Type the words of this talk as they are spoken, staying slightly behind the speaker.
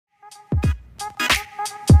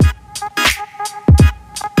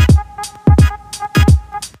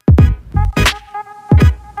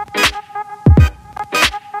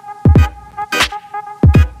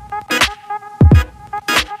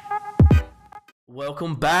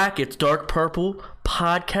Welcome back. It's Dark Purple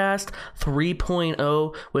Podcast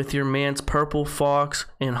 3.0 with your man's Purple Fox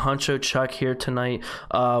and Huncho Chuck here tonight.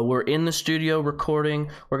 We're in the studio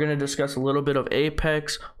recording. We're going to discuss a little bit of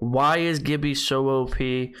Apex. Why is Gibby so OP?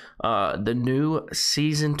 The new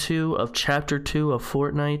Season 2 of Chapter 2 of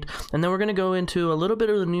Fortnite. And then we're going to go into a little bit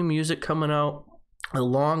of the new music coming out,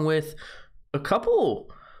 along with a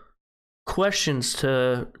couple questions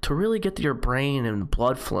to really get your brain and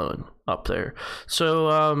blood flowing up there.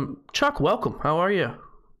 So Chuck, welcome. How are you?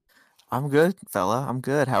 I'm good, fella. I'm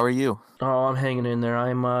good. How are you? Oh, I'm hanging in there.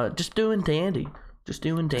 I'm just doing dandy. Just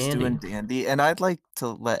doing dandy. And I'd like to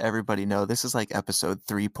let everybody know this is like episode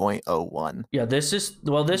 3.01. Yeah, this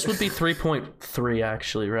would be 3.3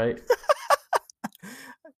 actually, right?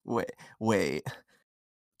 Wait.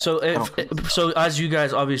 So so as you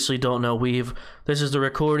guys obviously don't know, this is the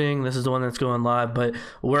recording, this is the one that's going live, but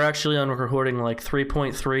we're actually on recording like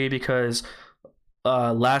 3.3 because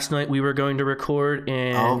last night we were going to record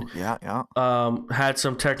and had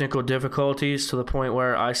some technical difficulties to the point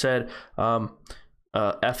where I said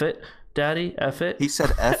F it, daddy, F it. He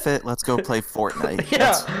said F it, let's go play Fortnite.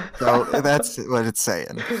 Yeah. That's what it's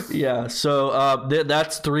saying. Yeah, so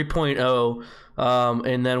that's 3.0.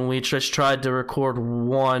 And then we just tried to record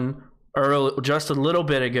one just a little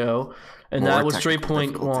bit ago, and that was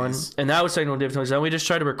 3.1, and that was technical difficulties. Then we just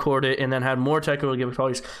tried to record it, and then had more technical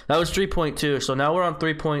difficulties. That was 3.2. So now we're on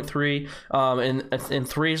 3.3. And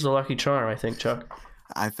 3 is the lucky charm, I think, Chuck.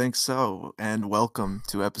 I think so. And welcome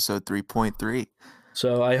to episode 3.3.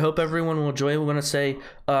 So I hope everyone will enjoy it. We're going to say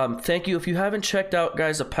thank you. If you haven't checked out,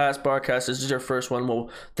 guys, the past broadcast, this is your first one. Well,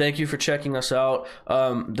 thank you for checking us out.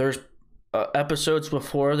 There's episodes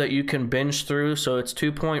before that you can binge through. So it's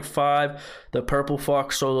 2.5, the Purple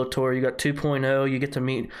Fox solo tour. You got 2.0. You get to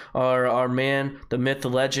meet our man, the myth, the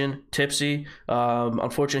legend, Tipsy.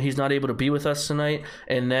 Unfortunately, he's not able to be with us tonight.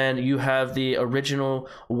 And then you have the original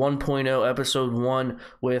 1.0 episode 1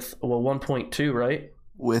 with 1.2, right?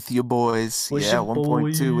 With your boys. With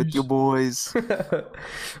 1.2 with your boys.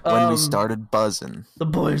 When we started buzzing. The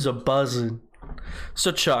boys are buzzing.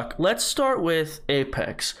 So Chuck, let's start with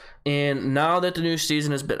Apex. And now that the new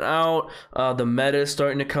season has been out, the meta is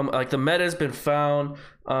starting to come. Like, the meta has been found.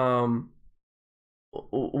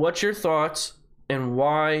 What's your thoughts, and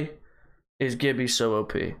why is Gibby so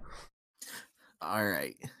OP? All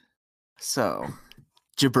right. So,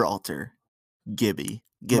 Gibraltar, Gibby,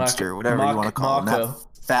 Gibster, whatever you want to call him. That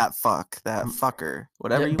fat fuck, that fucker,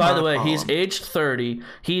 whatever you want to call him. By the way, he's aged 30.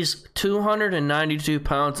 He's 292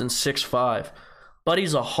 pounds and 6'5". But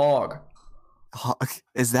he's a hog.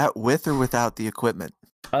 Is that with or without the equipment?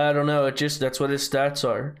 I don't know. That's what his stats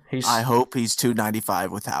are. I hope he's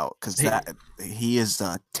 295 without, because he is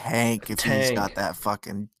a tank if he's got that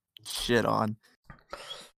fucking shit on.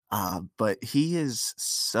 But he is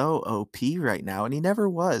so OP right now, and he never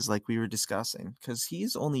was, like we were discussing, because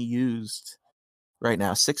he's only used right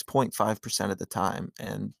now 6.5% of the time,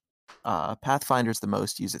 and Pathfinder's the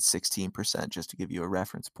most used at 16%, just to give you a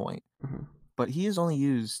reference point. Mm-hmm. But he is only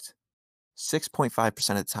used 6.5%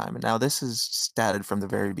 of the time. And now this is statted from the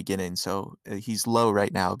very beginning. So he's low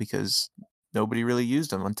right now because nobody really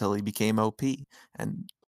used him until he became OP. And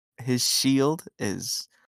his shield is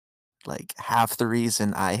like half the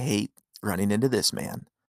reason I hate running into this man.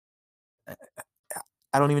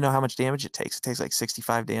 I don't even know how much damage it takes. It takes like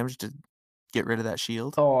 65 damage to get rid of that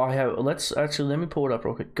shield. Oh, I have. Let me pull it up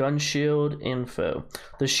real quick. Gun shield info.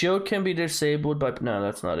 The shield can be disabled by. No,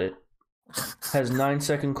 that's not it. Has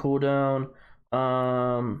 9-second cooldown.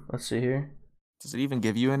 Let's see here. Does it even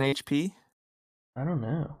give you an HP? I don't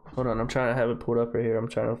know. Hold on, I'm trying to have it pulled up right here. I'm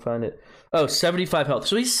trying to find it. Oh, 75 health.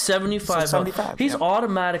 So he's 75 health. He's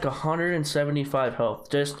automatic 175 health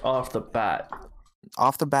just off the bat.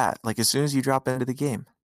 Off the bat, like as soon as you drop into the game.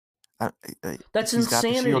 That's he's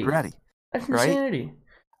insanity. Got the shield ready. That's insanity. Right?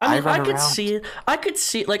 I mean, I could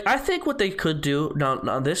see it. Like, I think what they could do.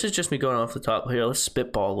 Now, this is just me going off the top here. Let's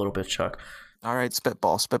spitball a little bit, Chuck. All right,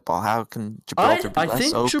 spitball. How can Gibraltar be less I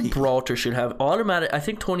think OP? Gibraltar should have automatic. I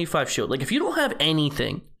think 25 shield. Like, if you don't have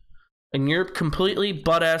anything, and you're completely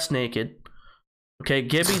butt-ass naked, okay,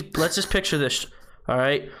 Gibby, let's just picture this, all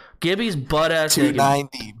right? Gibby's butt-ass naked.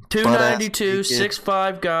 292,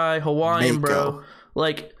 6'5" guy, Hawaiian, Mako. Bro.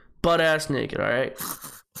 Like, butt-ass naked, all right?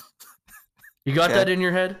 You got that in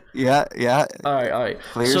your head? Yeah. All right.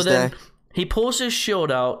 So then he pulls his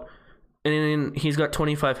shield out, and then he's got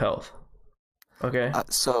 25 health. Okay.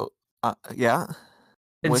 Yeah.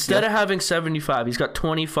 Instead of having 75, he's got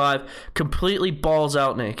 25, completely balls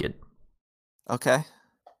out naked. Okay.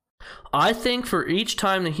 I think for each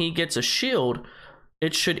time that he gets a shield,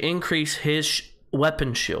 it should increase his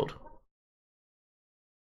weapon shield.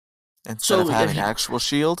 instead of having actual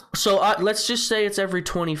shield. So let's just say it's every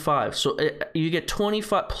 25. So you get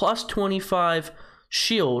 25 plus 25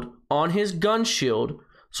 shield on his gun shield.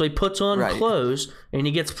 So he puts on clothes, and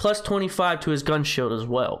he gets plus 25 to his gun shield as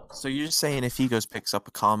well. So you're just saying if he picks up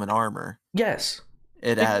a common armor, yes,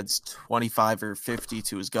 it adds 25 or 50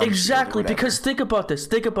 to his gun shield. Exactly, because think about this.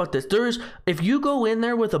 If you go in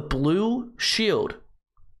there with a blue shield,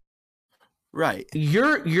 right,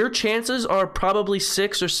 your chances are probably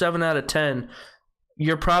 6 or 7 out of 10.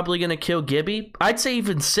 You're probably gonna kill Gibby. I'd say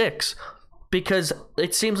even 6. Because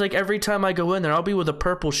it seems like every time I go in there, I'll be with a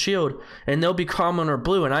purple shield, and they'll be common or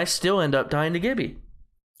blue, and I still end up dying to Gibby.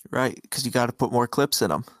 Right, because you got to put more clips in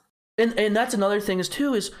them. And that's another thing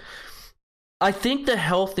is I think the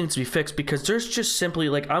health needs to be fixed, because there's just simply,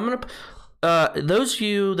 like, I'm going to... those of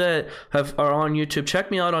you that are on YouTube,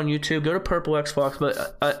 check me out on YouTube. Go to Purple Xbox.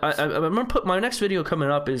 But I'm going to put... My next video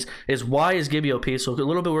coming up is why is Gibby OP? So a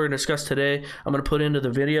little bit we're going to discuss today. I'm going to put into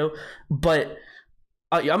the video. But...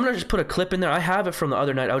 I'm going to just put a clip in there. I have it from the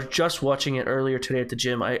other night. I was just watching it earlier today at the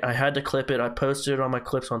gym. I had to clip it. I posted it on my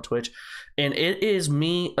clips on Twitch. And it is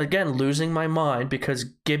me, again, losing my mind because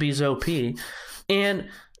Gibby's OP. And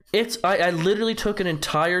I literally took an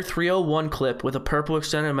entire 301 clip with a purple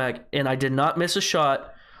extended mag, and I did not miss a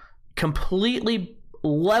shot, completely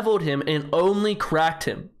leveled him, and only cracked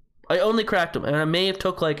him. I only cracked him. And I may have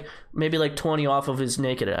took maybe 20 off of his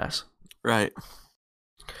naked ass. Right.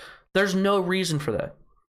 There's no reason for that.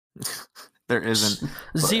 There isn't.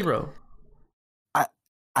 Zero.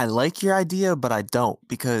 I like your idea, but I don't,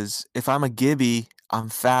 because if I'm a Gibby, I'm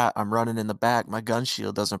fat, I'm running in the back, my gun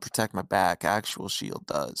shield doesn't protect my back, actual shield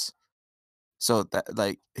does. So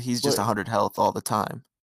that he's just 100 health all the time.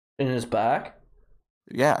 In his back?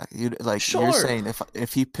 Yeah, sure. You're saying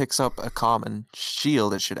if he picks up a common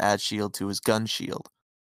shield, it should add shield to his gun shield.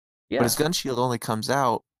 Yeah. But his gun shield only comes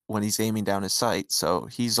out when he's aiming down his sight, so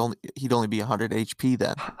he'd only be 100 HP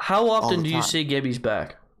then. How often do you see Gibby's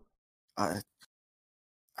back?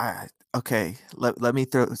 Okay, let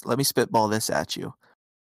me spitball this at you.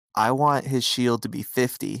 I want his shield to be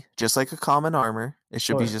 50, just like a common armor. It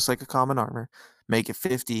should be just like a common armor. Make it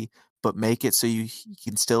 50, but make it so you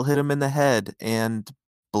can still hit him in the head and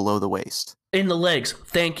below the waist. In the legs.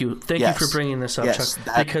 Thank you for bringing this up, yes,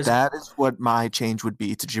 Chuck. Because that is what my change would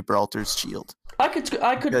be to Gibraltar's shield. I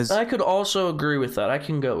could also agree with that. I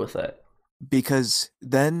can go with that. Because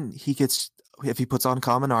then if he puts on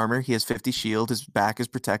common armor, he has 50 shield, his back is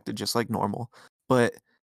protected just like normal. But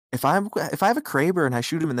if I have a Kraber and I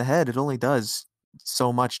shoot him in the head, it only does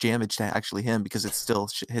so much damage to actually him, because it still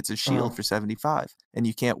hits his shield for 75, and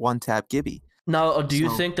you can't one-tap Gibby. Now, do you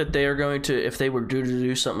think that they are going to, if they were due to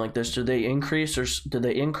do something like this, do they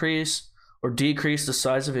increase or decrease the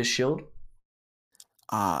size of his shield?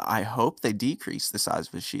 I hope they decrease the size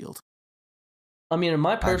of his shield. I mean, in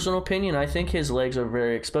my personal opinion, I think his legs are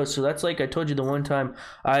very exposed. So that's like I told you the one time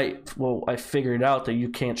I figured out that you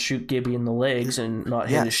can't shoot Gibby in the legs and not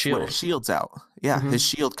hit his shield. His shield's out. Yeah, his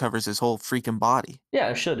shield covers his whole freaking body. Yeah,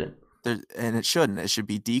 it shouldn't. And it shouldn't. It should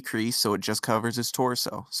be decreased so it just covers his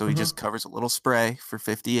torso. So he just covers a little spray for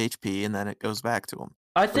 50 HP, and then it goes back to him.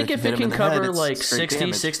 I think if it can cover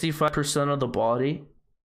 60-65% of the body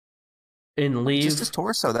and leave just his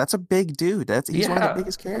torso, that's a big dude. He's one of the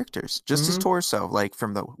biggest characters. Just his torso,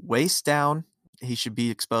 from the waist down, he should be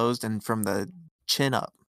exposed, and from the chin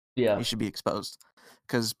up, he should be exposed.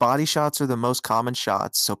 Because body shots are the most common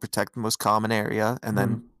shots, so protect the most common area, and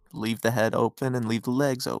then leave the head open and leave the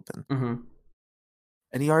legs open.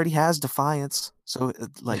 And he already has Defiance, so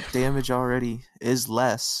damage already is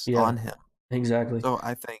less on him. Exactly. So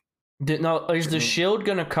I think. Now, is the shield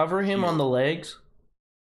gonna cover him on the legs?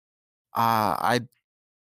 I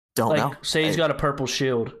don't know. Say he's got a purple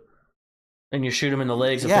shield, and you shoot him in the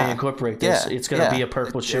legs. If they incorporate this, it's gonna be a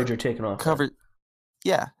purple shield you're taking off.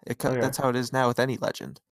 That's how it is now with any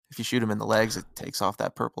legend. If you shoot him in the legs, it takes off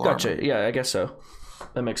that purple armor. Gotcha. Yeah, I guess so.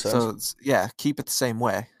 That makes sense. So keep it the same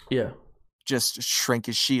way. Yeah. Just shrink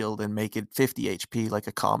his shield and make it 50 HP like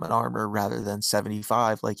a common armor rather than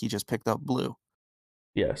 75 like he just picked up blue.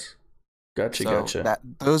 Yes. Gotcha.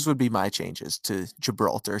 Those would be my changes to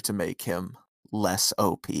Gibraltar to make him less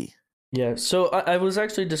OP. Yeah, so I was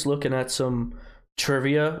actually just looking at some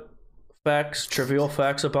trivial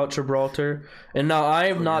facts about Gibraltar. And now I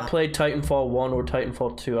have not played Titanfall 1 or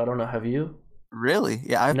Titanfall 2. I don't know, have you? Really?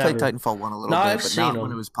 Yeah, I've played Titanfall 1 a little bit, but not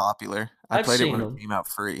when it was popular. I played it when it came out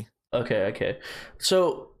free. Okay.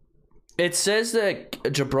 So it says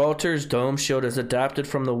that Gibraltar's dome shield is adapted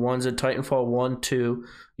from the ones in Titanfall 1, 2,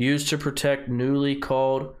 used to protect newly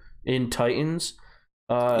called in Titans.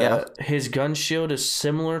 Yeah. His gun shield is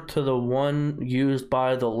similar to the one used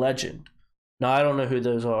by the Legend. Now I don't know who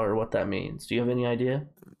those are or what that means. Do you have any idea?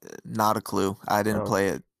 Not a clue. I didn't Oh, play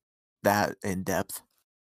it that in depth.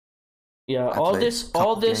 yeah. I played a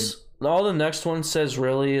couple games. All the next one says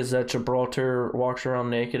really is that Gibraltar walks around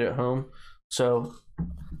naked at home. So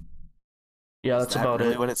yeah, Is that's that about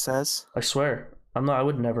really it. what it says? I swear. I'm not. I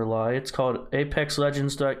would never lie. It's called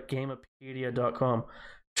ApexLegends.gamepedia.com.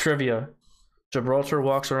 Trivia: Gibraltar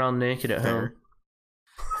walks around naked at home.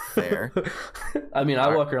 Fair. Fair. I mean, I All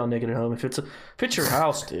right. walk around naked at home. If it's your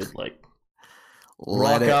house, dude, like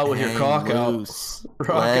Let rock it out with your hang cock loose. out.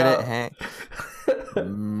 Rock Let out. it hang.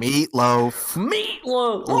 Meatloaf.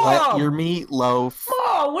 Meatloaf. Let Mom! your meatloaf.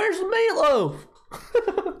 Mom, where's the meatloaf?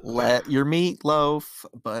 Let your meatloaf.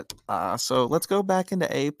 But so let's go back into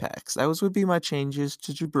Apex. Those would be my changes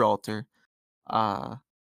to Gibraltar. Uh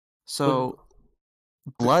so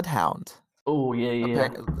Bloodhound. Oh yeah, yeah.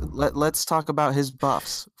 Let's talk about his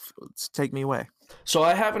buffs. Let's take me away. So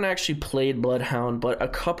I haven't actually played Bloodhound, but a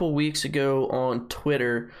couple weeks ago on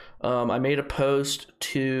Twitter, I made a post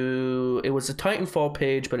to. It was the Titanfall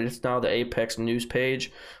page, but it's now the Apex news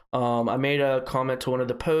page. I made a comment to one of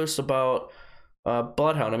the posts about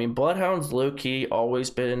Bloodhound. I mean, Bloodhound's low key always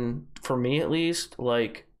been, for me at least,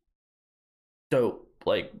 like dope.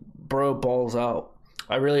 Like, bro, balls out.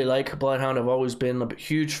 I really like Bloodhound. I've always been a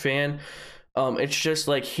huge fan. It's just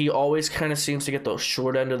like he always kind of seems to get the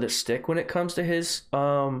short end of the stick when it comes to his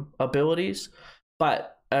abilities.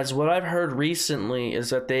 But as what I've heard recently is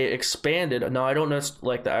that they expanded. Now I don't know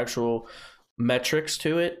like the actual metrics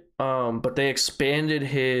to it, but they expanded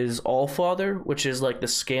his Allfather, which is like the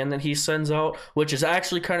scan that he sends out, which is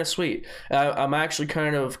actually kind of sweet. I'm actually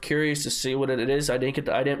kind of curious to see what it is. I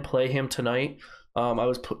didn't play him tonight. I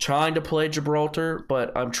was trying to play Gibraltar,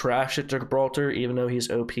 but I'm trash at Gibraltar, even though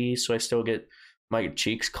he's OP, so I still get my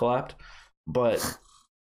cheeks clapped. But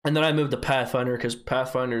and then I moved to Pathfinder because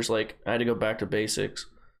Pathfinder's like I had to go back to basics.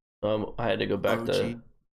 I had to go back to OG.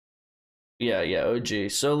 yeah OG.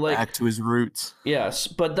 So like Back to his roots. yes,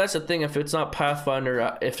 but that's the thing. If it's not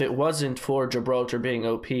Pathfinder, if it wasn't for Gibraltar being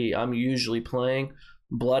OP, I'm usually playing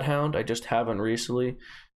Bloodhound. I just haven't recently.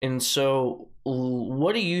 And so,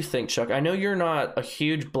 what do you think, Chuck? I know you're not a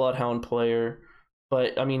huge Bloodhound player,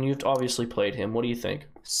 but I mean, you've obviously played him. What do you think?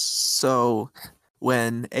 So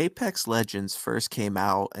when Apex Legends first came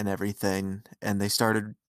out and everything, and they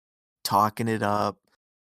started talking it up,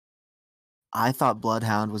 I thought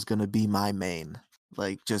Bloodhound was going to be my main.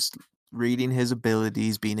 Like, just reading his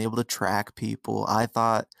abilities, being able to track people, I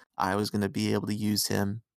thought I was going to be able to use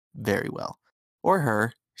him very well. Or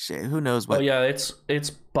her. Shit, who knows Oh what. yeah, it's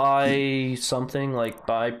by something like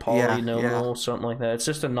by Yeah, yeah, polynomial, something like that. It's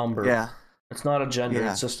just a number. yeah, It's not a gender.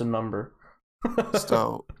 yeah. It's just a number.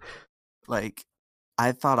 So, like,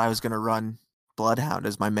 I thought I was going to run Bloodhound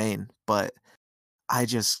as my main, but I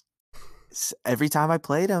just every time I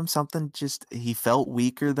played him, something just he felt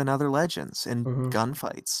weaker than other legends in hmm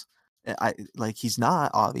gunfights. I like he's not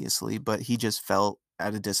obviously, but he just felt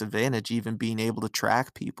at a disadvantage even being able to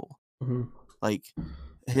track people. hmm Like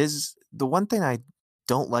the one thing I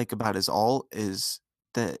don't like about his ult is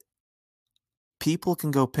that people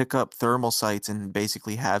can go pick up thermal sights and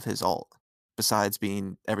basically have his ult besides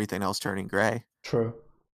being everything else turning gray. True.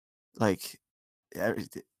 Like e-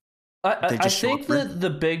 I they I just show up think for that the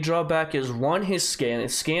big drawback is one, his scan.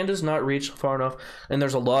 His scan does not reach far enough, and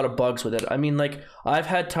there's a lot of bugs with it. I mean, like I've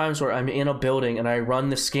had times where I'm in a building and I run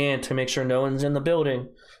the scan to make sure no one's in the building,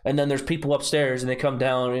 and then there's people upstairs and they come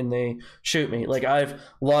down and they shoot me. Like I've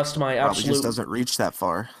lost my probably just absolute. doesn't reach that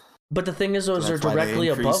far. But the thing is, So those are that's why they directly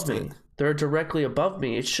above increased it. me. They're directly above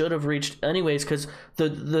me. It should have reached anyways, because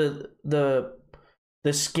the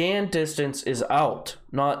scan distance is out,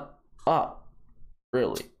 not up.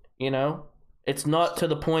 Really, you know, it's not to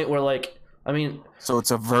the point where like I mean, So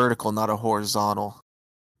it's a vertical, not a horizontal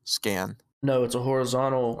scan. no, it's a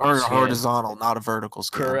horizontal Or a scan. horizontal, not a vertical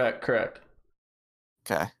scan. Correct.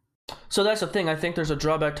 Okay. So that's the thing. I think there's a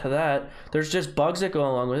drawback to that. There's just bugs that go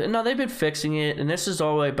along with it. And now they've been fixing it, and this is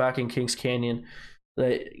all the way back in Kings Canyon.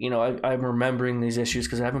 That I'm remembering these issues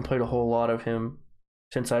because I haven't played a whole lot of him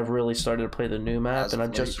since I've really started to play the new map, As and of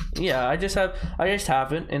I just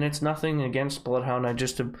haven't, and it's nothing against Bloodhound.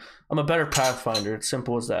 I'm a better Pathfinder. It's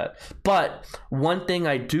simple as that. But one thing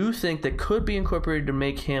I do think that could be incorporated to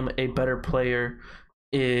make him a better player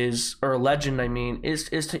or a legend, I mean, is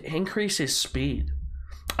to increase his speed.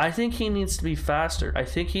 I think he needs to be faster. I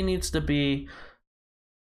think he needs to be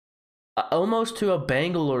almost to a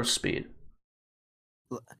Bangalore speed.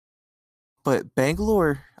 But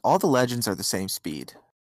Bangalore, all the legends are the same speed,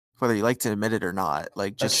 whether you like to admit it or not.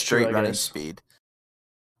 Like just That's true, straight I running guess. speed.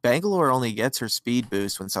 Bangalore only gets her speed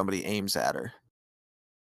boost when somebody aims at her.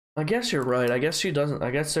 I guess you're right. I guess she doesn't.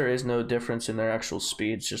 I guess there is no difference in their actual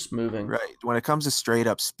speeds, just moving. Right. When it comes to straight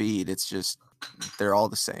up speed, it's just they're all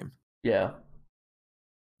the same. Yeah.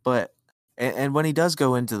 But and when he does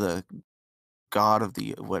go into the god of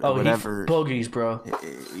the whatever bogeys, bro.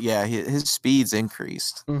 Yeah, his speed's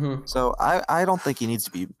increased. Mm-hmm. So I don't think he needs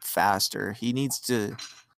to be faster. He needs to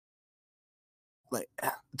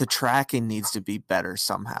the tracking needs to be better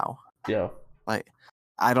somehow. Yeah.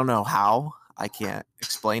 I don't know how. I can't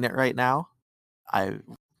explain it right now.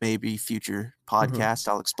 Maybe future podcast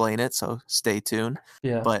I'll explain it, so stay tuned.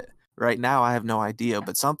 Yeah. But right now I have no idea.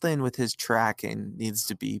 But something with his tracking needs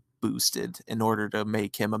to be boosted in order to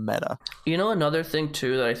make him a meta. You know, another thing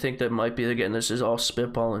too that I think that might be, again, this is all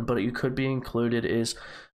spitballing, but you could be included, is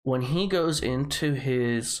when he goes into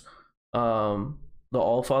his the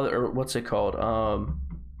Allfather, or what's it called?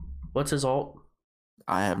 What's his alt?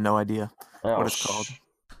 I have no idea what it's called.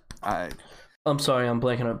 I'm sorry, I'm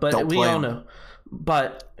blanking on it, but we all know.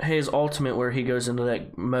 But his ultimate, where he goes into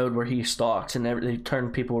that mode where he stalks and they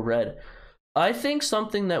turn people red. I think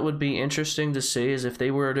something that would be interesting to see is if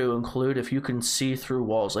they were to include, if you can see through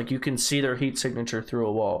walls, like you can see their heat signature through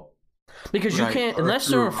a wall. Because you can't, unless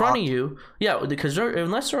they're in front of you. Yeah, because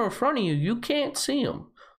unless they're in front of you, you can't see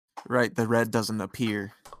them. Right, the red doesn't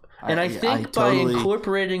appear. And I think by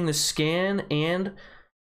incorporating the scan and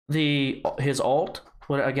his alt,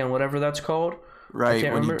 whatever that's called.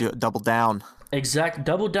 Right, when you do double down. Exact,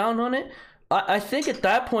 double down on it. I think at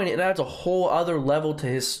that point it adds a whole other level to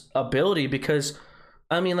his ability, because,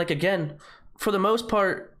 I mean, like, again, for the most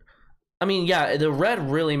part, I mean, yeah, the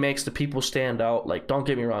red really makes the people stand out, like, don't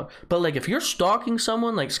get me wrong. But, like, if you're stalking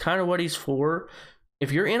someone, like, it's kind of what he's for.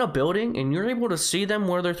 If you're in a building and you're able to see them,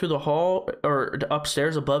 whether through the hall or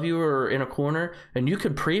upstairs above you or in a corner, and you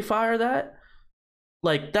can pre-fire that,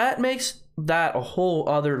 like, that makes that a whole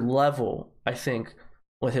other level, I think,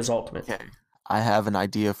 with his ultimate. Okay. I have an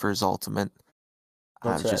idea for his ultimate.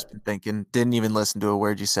 What's I've just been thinking. Didn't even listen to a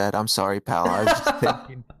word you said. I'm sorry, pal. I was just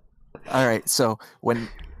thinking. All right, so when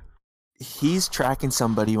he's tracking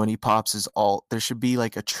somebody, when he pops his ult, there should be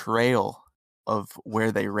like a trail of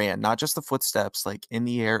where they ran, not just the footsteps, like in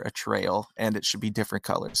the air, a trail, and it should be different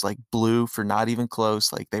colors, like blue for not even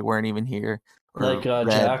close, like they weren't even here, or like red.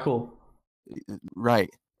 Jackal, right,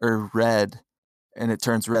 or red, and it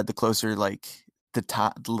turns red the closer, like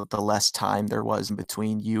the less time there was in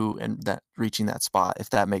between you and that reaching that spot, if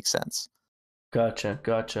that makes sense.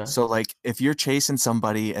 Gotcha. So, like, if you're chasing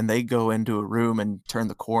somebody and they go into a room and turn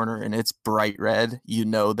the corner and it's bright red, you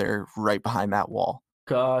know they're right behind that wall.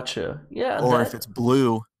 Gotcha. Yeah. Or if it's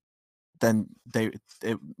blue, then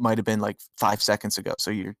it might have been like 5 seconds ago,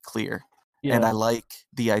 so you're clear. Yeah. And I like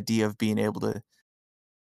the idea of being able to,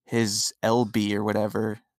 his LB or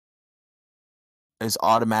whatever is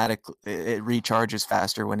automatic. It recharges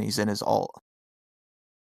faster when he's in his ult.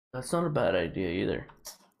 That's not a bad idea either.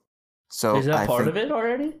 So is that part of it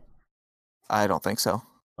already? I don't think so.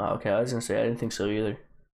 Oh, okay, I was gonna say I didn't think so either.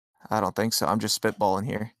 I don't think so. I'm just spitballing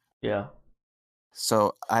here. Yeah.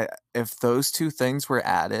 So if those two things were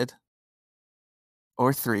added,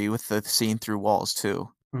 or three with the seeing through walls too,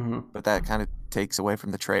 but that kind of takes away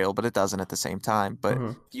from the trail, but it doesn't at the same time. But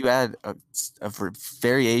if you add a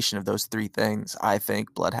variation of those three things, I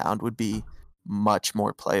think Bloodhound would be much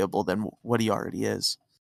more playable than what he already is.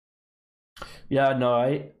 Yeah, no,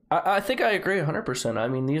 I think I agree 100%. I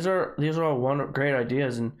mean, these are all great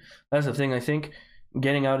ideas, and that's the thing. I think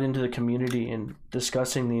getting out into the community and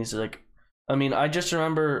discussing these, like, I mean, I just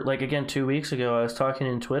remember, like, again, 2 weeks ago, I was talking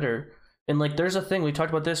in Twitter, and, like, there's a thing we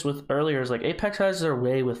talked about this with earlier, is like Apex has their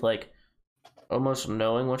way with, like, almost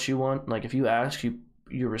knowing what you want. Like, if you ask,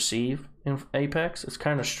 you receive in Apex. It's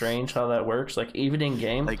kind of strange how that works. Like, even in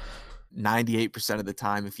game, like 98% of the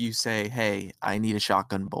time, if you say, "Hey, I need a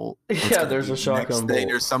shotgun bolt," yeah, there's a shotgun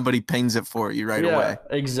bolt, or somebody pings it for you right away.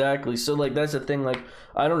 Exactly. So, like, that's the thing. Like,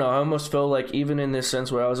 I don't know. I almost feel like, even in this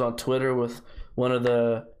sense, where I was on Twitter with one of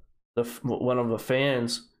the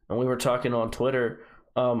fans, and we were talking on Twitter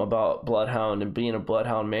about Bloodhound and being a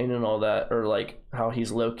Bloodhound main and all that, or like how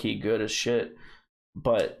he's low-key good as shit,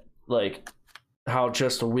 but like how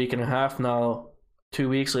just a week and a half now, 2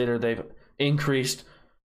 weeks later, they've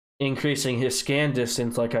increasing his scan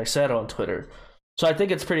distance, like I said on Twitter. So I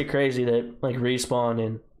think it's pretty crazy that, like, Respawn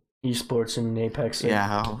and esports and Apex and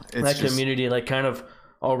that community, like, kind of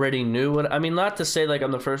already knew what I mean. Not to say like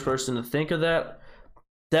I'm the first person to think of that,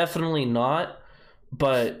 definitely not,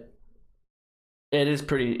 but it's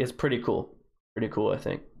pretty cool. I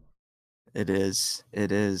think It is.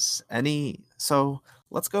 So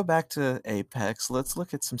let's go back to Apex. Let's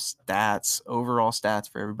look at some stats, overall stats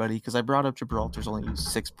for everybody, because I brought up Gibraltar's only used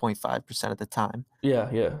 6.5% of the time.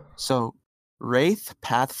 Yeah. So Wraith,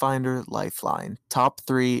 Pathfinder, Lifeline, top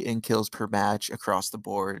 3 in kills per match across the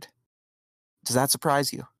board. Does that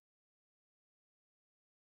surprise you?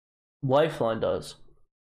 Lifeline does.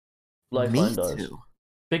 Me too.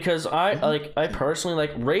 Because I personally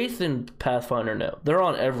like Wraith and Pathfinder. No, they're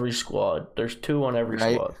on every squad. There's 2 on every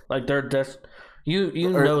squad. Like they're just you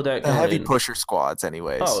know that the heavy pusher squads,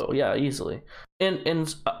 anyways. Oh yeah, easily. And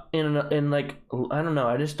like I don't know.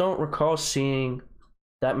 I just don't recall seeing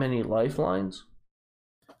that many lifelines.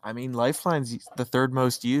 I mean, Lifeline's the 3rd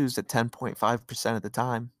most used at 10.5% of the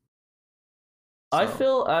time. So. I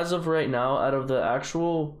feel as of right now, out of the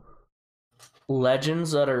actual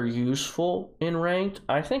legends that are useful in ranked,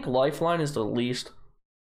 I think Lifeline is the least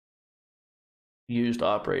used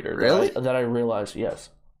operator. Really? That I realized, yes.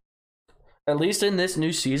 At least in this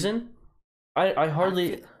new season, I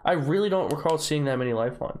really don't recall seeing that many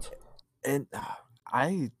Lifelines. And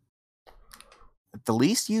the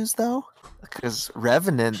least used though, because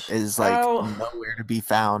Revenant is like nowhere to be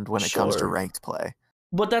found when it comes to ranked play.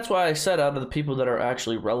 But that's why I said out of the people that are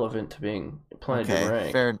actually relevant to being played in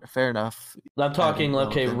ranked. Fair enough. I'm talking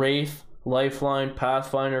Wraith, Lifeline,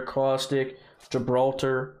 Pathfinder, Caustic,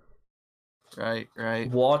 Gibraltar. Right.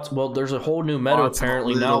 Well, there's a whole new meta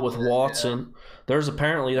apparently now with Wattson. Yeah.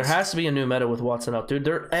 There has to be a new meta with Wattson out, dude.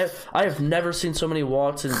 I have never seen so many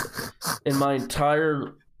Wattsons in my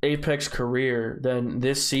entire Apex career than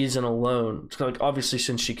this season alone. Like obviously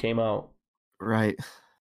since she came out. Right.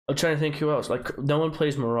 I'm trying to think who else. Like no one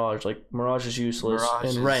plays Mirage. Like Mirage is useless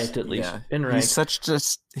in ranked at least. Yeah. In ranked,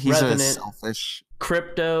 he's Revenant, a selfish.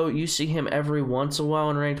 Crypto, you see him every once in a while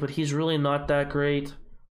in ranked, but he's really not that great.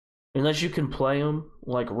 Unless you can play them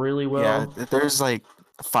like really well. Yeah, there's like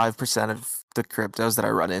 5% of the cryptos that I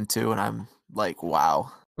run into, and I'm like,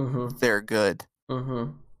 wow, they're good. I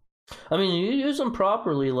mean, you use them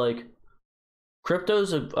properly. Like,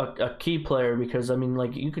 Crypto's a key player because I mean,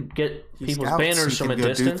 like, you could get people's banners from a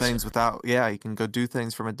distance. You can go do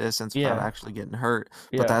things from a distance without actually getting hurt.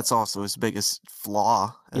 But that's also his biggest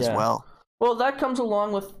flaw as well. Well, that comes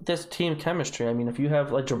along with this team chemistry. I mean, if you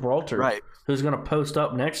have like Gibraltar, who's going to post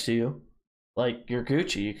up next to you, like you're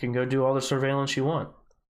Gucci, you can go do all the surveillance you want.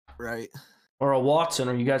 Right. Or a Wattson,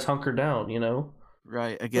 or you guys hunker down, you know?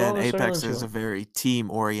 Right. Again, Apex is a very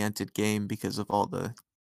team-oriented game because of all the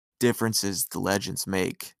differences the legends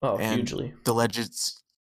make. Oh, and hugely. The legends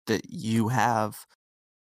that you have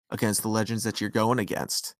against the legends that you're going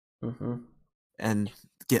against. And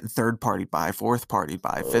getting 3rd party buy, 4th party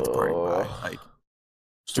buy, 5th party buy. Like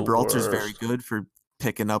Gibraltar's very good for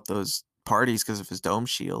picking up those parties because of his dome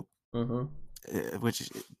shield.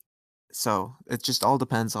 So it just all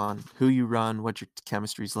depends on who you run, what your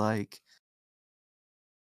chemistry's like,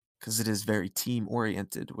 because it is very team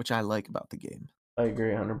oriented, which I like about the game. I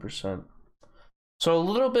agree 100%. So a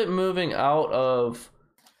little bit moving out of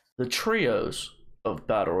the trios of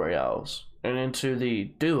battle royales and into the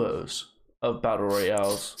duos of battle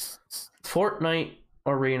royales. Fortnite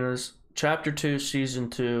Arenas Chapter 2 Season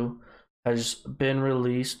 2 has been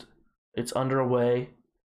released. It's underway.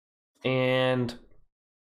 And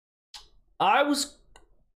I was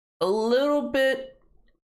a little bit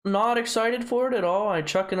not excited for it at all.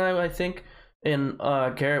 Chuck and I think, and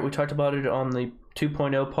Garrett, we talked about it on the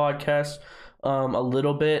 2.0 podcast a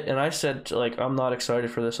little bit, and I said, like, I'm not excited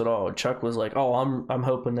for this at all. And Chuck was like, oh, I'm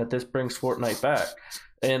hoping that this brings Fortnite back.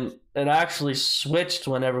 And it actually switched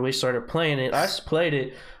whenever we started playing it. I played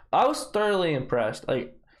it. I was thoroughly impressed.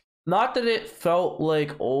 Like, not that it felt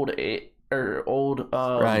like old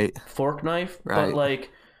Fork Knife, but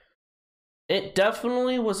like it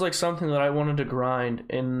definitely was like something that I wanted to grind.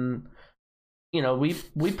 And you know, we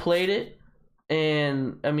played it,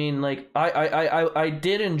 and I mean, like I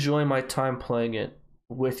did enjoy my time playing it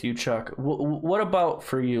with you, Chuck. What about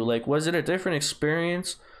for you? Like, was it a different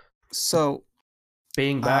experience? So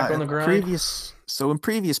being back on the grind. In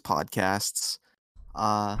previous podcasts,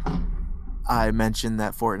 I mentioned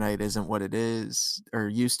that Fortnite isn't what it is or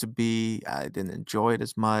used to be. I didn't enjoy it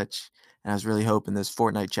as much, and I was really hoping this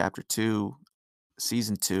Fortnite Chapter 2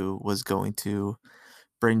 Season 2 was going to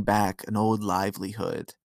bring back an old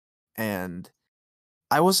livelihood. And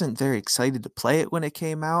I wasn't very excited to play it when it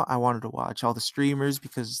came out. I wanted to watch all the streamers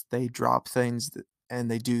because they drop things and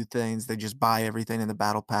they do things. They just buy everything in the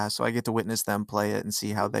battle pass, so I get to witness them play it and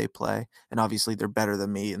see how they play. And obviously they're better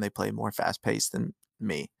than me and they play more fast-paced than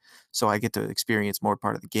me, so I get to experience more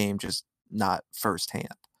part of the game, just not firsthand.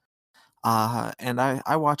 And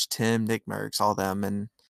I watched Tim, Nick Merckx, all them, and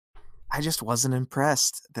I just wasn't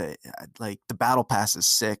impressed. Like the battle pass is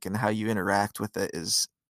sick, and how you interact with it is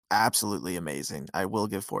absolutely amazing. I will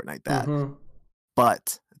give Fortnite that. Mm-hmm.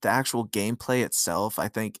 But the actual gameplay itself, I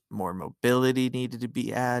think more mobility needed to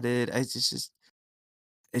be added.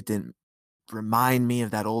 It didn't remind me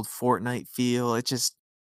of that old Fortnite feel. It just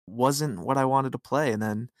wasn't what I wanted to play. And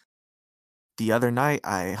then the other night,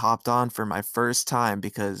 I hopped on for my first time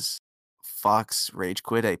because Fox rage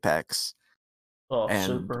quit Apex. Oh, And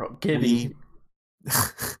super Gibby.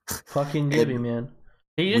 Fucking Gibby, man.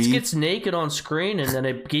 He just gets naked on screen and then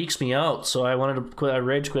it geeks me out. So I wanted to quit. I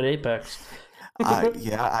rage quit Apex.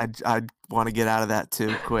 Yeah, I'd want to get out of that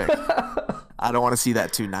too quick. I don't want to see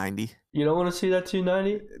that 290. You don't want to see that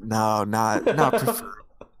 290? No, not preferred.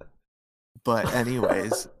 But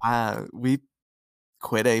anyways, we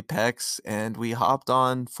quit Apex and we hopped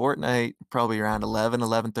on Fortnite probably around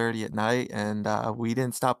 11:30 at night, and we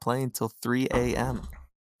didn't stop playing till 3 a.m.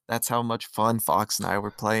 That's how much fun Fox and I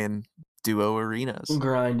were playing duo arenas.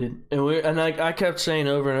 Grinded. And I kept saying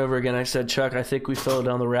over and over again, I said, Chuck, I think we fell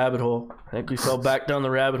down the rabbit hole. I think we fell back down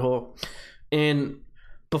the rabbit hole. And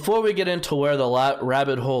before we get into where the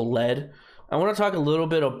rabbit hole led, I want to talk a little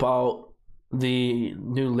bit about the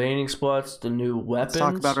new landing spots, the new weapons.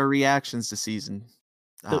 Let's talk about our reactions to season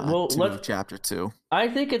chapter 2. I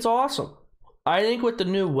think it's awesome. I think with the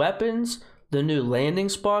new weapons, the new landing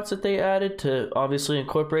spots that they added to obviously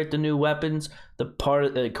incorporate the new weapons, the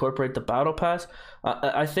part that incorporate the battle pass,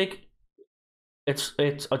 I think it's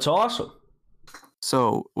awesome.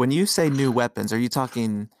 So when you say new weapons, are you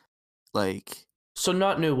talking like? So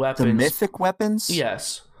not new weapons. The mythic weapons?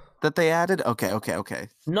 Yes. That they added? Okay.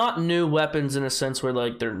 Not new weapons in a sense where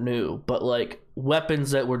like they're new, but like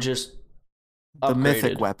weapons that were just upgraded. The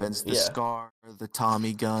mythic weapons, the Scar, the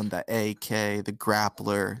Tommy gun, the AK, the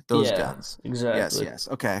grappler, those guns. Exactly. Yes.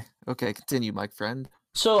 Okay, continue, my friend.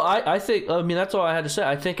 So I think, that's all I had to say.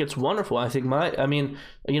 I think it's wonderful. I think I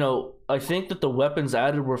think that the weapons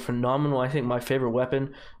added were phenomenal. I think my favorite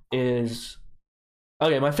weapon is...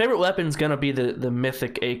 Okay, my favorite weapon's gonna be the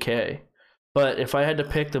mythic AK. But if I had to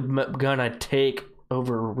pick the gun I'd take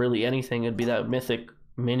over really anything, it'd be that mythic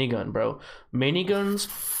minigun, bro. Miniguns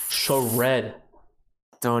shred.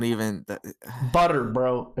 Don't even... Butter,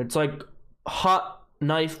 bro. It's like hot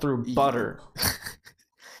knife through butter.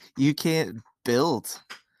 You can't build.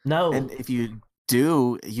 No. And if you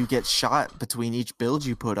do, you get shot between each build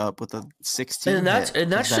you put up with a 16 And that's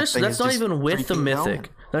not even with the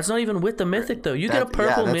mythic. That's not even with the mythic, though. You get a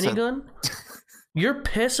purple minigun... You're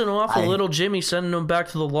pissing off a little Jimmy, sending him back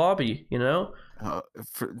to the lobby, you know?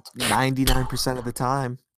 For 99% of the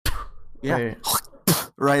time. Yeah.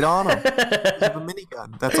 Right on him. You have a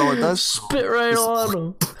minigun. That's all it does. Spit right on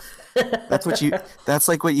him. That's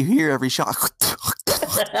like what you hear every shot.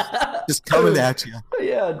 Just coming at you.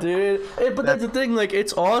 Yeah, dude. Hey, but that's the thing, like,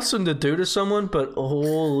 it's awesome to do to someone, but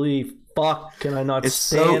holy fuck, can I not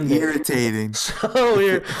stand it. It's so irritating.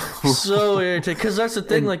 So irritating. Because that's the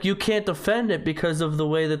thing, like, you can't defend it because of the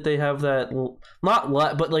way that they have that,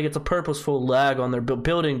 but like it's a purposeful lag on their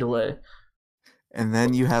building delay. And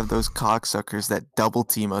then you have those cocksuckers that double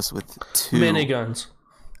team us with 2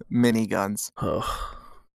 miniguns. Oh.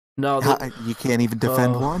 No, you can't even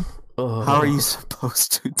defend one? How are you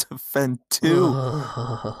supposed to defend 2?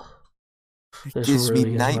 It gives me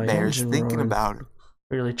nightmares thinking about it.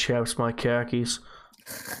 Really chaps my khakis.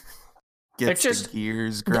 Gets the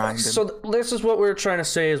gears grinding. So this is what we were trying to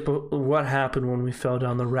say is what happened when we fell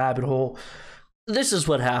down the rabbit hole. This is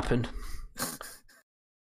what happened.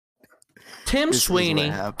 Tim Sweeney,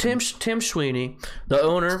 the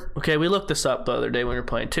owner. Okay, we looked this up the other day when we were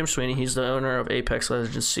playing. Tim Sweeney, he's the owner of Apex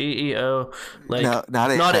Legends, CEO. Like no,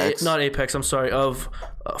 not Apex. Not Apex. I'm sorry, of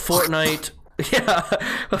Fortnite. Yeah,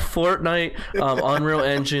 Fortnite, Unreal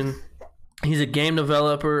Engine. He's a game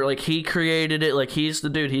developer. Like, he created it. Like, he's the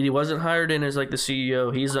dude. He wasn't hired in as like the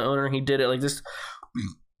CEO. He's the owner. He did it. Like this.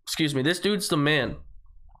 Excuse me. This dude's the man.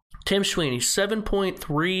 Tim Sweeney,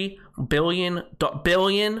 $7.3 billion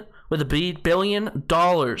with a B, $billion.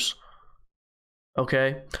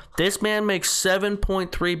 Okay, this man makes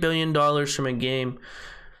 $7.3 billion from a game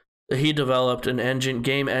that he developed,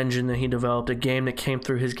 game engine that he developed, a game that came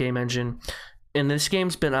through his game engine. And this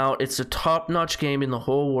game's been out. It's a top-notch game in the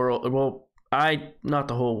whole world. Well, not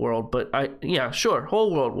the whole world, but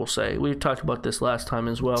whole world, we'll say. We talked about this last time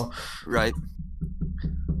as well. Right.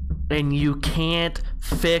 And you can't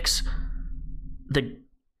fix the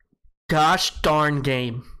gosh darn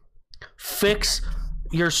game. Fix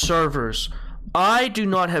your servers. I do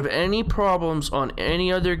not have any problems on any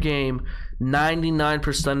other game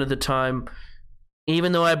 99% of the time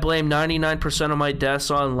Even though I blame 99% of my deaths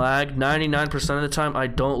on lag, 99% of the time I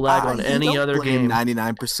don't lag on any other game.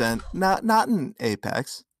 99%, not in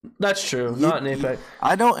Apex. That's true. Not in Apex.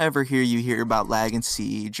 I don't ever hear about lag in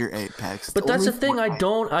Siege or Apex. But that's the thing. I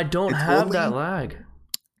don't have that lag.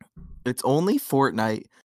 It's only Fortnite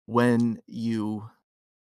when you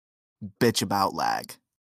bitch about lag.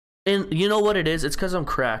 And you know what it is? It's because I'm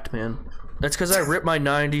cracked, man. It's because I rip my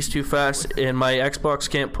 90s too fast, and my Xbox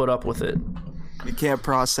can't put up with it. You can't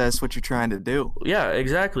process what you're trying to do. Yeah,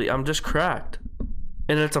 exactly. I'm just cracked,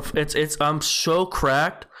 and I'm so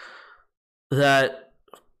cracked that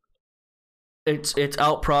it's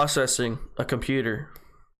out processing a computer.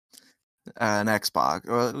 An Xbox,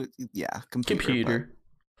 well, yeah, computer.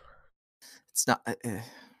 It's not.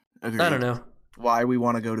 I don't know why we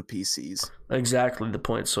want to go to PCs. Exactly the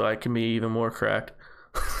point. So I can be even more cracked.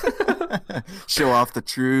 Show off the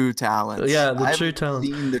true talents. Yeah, true talents.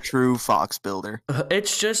 Seen the true Fox builder.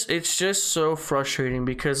 It's just so frustrating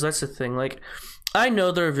because that's the thing. Like, I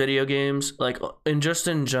know there are video games, like, and just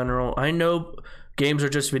in general, I know games are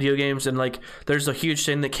just video games, and like, there's a huge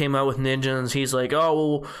thing that came out with Ninja, and he's like,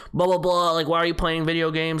 oh, well, blah blah blah. Like, why are you playing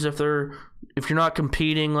video games if you're not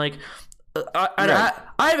competing? Like, I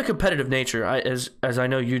have a competitive nature, as I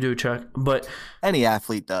know you do, Chuck. But any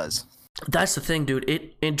athlete does. That's the thing, dude.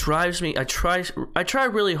 It drives me. I try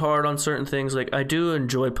really hard on certain things. Like, I do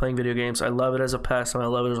enjoy playing video games. I love it as a pastime. I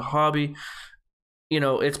love it as a hobby. You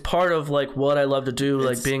know, it's part of like what I love to do,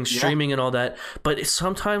 like being streaming and all that. But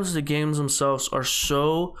sometimes the games themselves are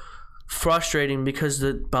so frustrating because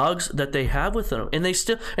the bugs that they have with them, and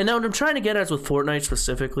now what I'm trying to get at is with Fortnite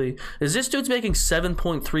specifically is this dude's making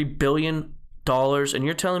 $7.3 billion, and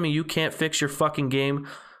you're telling me you can't fix your fucking game.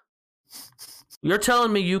 You're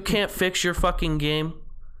telling me you can't fix your fucking game?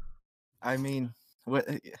 I mean, what?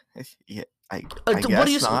 Yeah, I guess what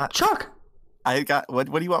do you not. Chuck?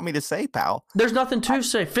 What do you want me to say, pal? There's nothing to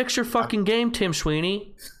say. Fix your fucking game, Tim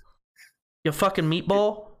Sweeney. You fucking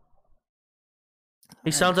meatball. He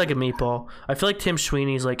sounds like a meatball. I feel like Tim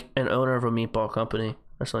Sweeney's like an owner of a meatball company.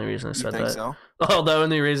 That's the only reason I said that. So? Oh, the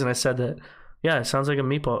only reason I said that. Yeah, it sounds like a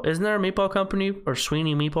meatball. Isn't there a meatball company or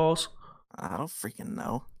Sweeney Meatballs? I don't freaking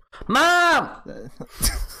know. Mom!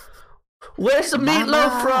 Where's the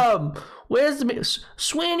meatloaf from? Where's the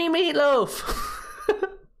Sweeney Meatloaf?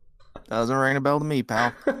 Doesn't ring a bell to me,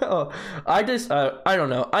 pal. I don't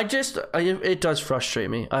know. It does frustrate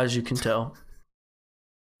me, as you can tell.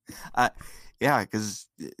 Yeah, because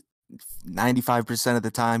 95% of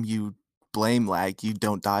the time you blame lag, you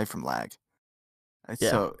don't die from lag. Yeah.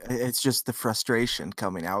 So it's just the frustration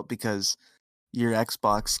coming out because your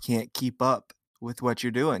Xbox can't keep up with what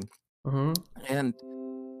you're doing. Mm-hmm. And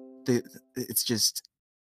it's just,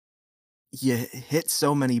 you hit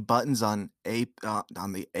so many buttons on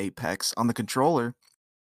the Apex, on the controller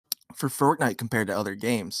for Fortnite compared to other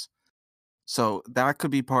games. So that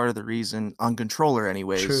could be part of the reason, on controller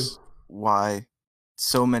anyways, True. Why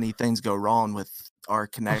so many things go wrong with our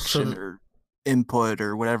connection or input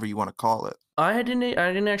or whatever you want to call it. I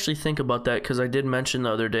didn't actually think about that because I did mention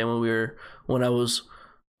the other day when I was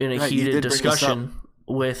in a heated discussion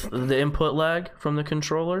with the input lag from the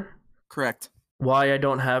controller. Correct. Why I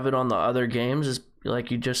don't have it on the other games is,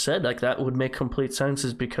 like you just said, like that would make complete sense,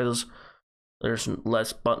 is because there's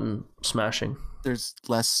less button smashing. There's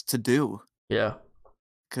less to do. Yeah.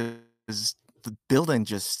 Because the building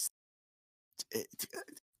just...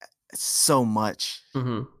 so much.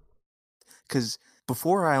 Mm-hmm. Because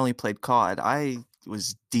before I only played COD, I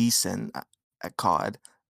was decent at COD.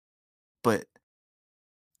 But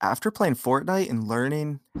after playing Fortnite and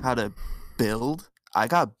learning how to build, I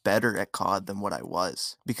got better at COD than what I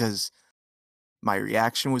was, because my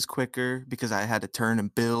reaction was quicker, because I had to turn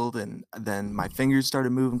and build, and then my fingers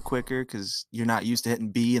started moving quicker because you're not used to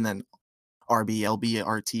hitting B and then RB, LB,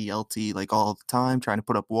 RT, LT like all the time, trying to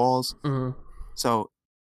put up walls. Mm-hmm. So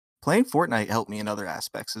playing Fortnite helped me in other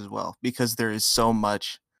aspects as well, because there is so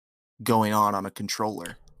much going on a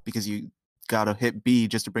controller, because you got to hit B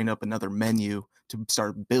just to bring up another menu to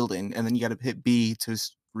start building, and then you got to hit B to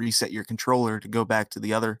reset your controller to go back to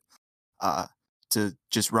the other to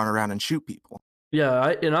just run around and shoot people. Yeah,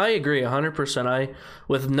 I agree 100%.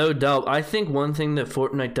 With no doubt, I think one thing that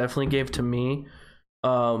Fortnite definitely gave to me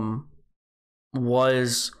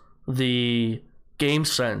was the game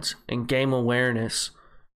sense and game awareness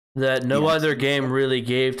that no other game really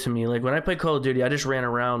gave to me. Like when I played Call of Duty, I just ran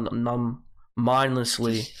around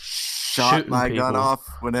mindlessly, shot my gun off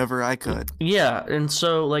whenever I could. Yeah, and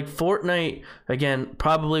so like Fortnite, again,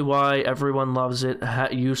 probably why everyone loves it,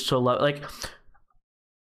 used to love, like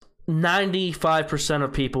 95%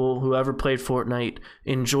 of people who ever played Fortnite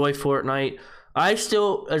enjoy Fortnite. I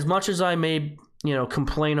still, as much as I may,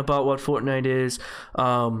 complain about what Fortnite is,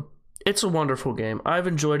 it's a wonderful game. I've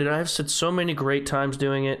enjoyed it. I've had so many great times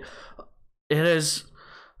doing it.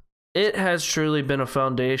 It has truly been a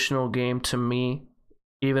foundational game to me,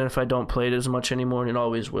 even if I don't play it as much anymore, and it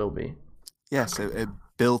always will be. Yes, it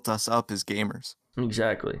built us up as gamers.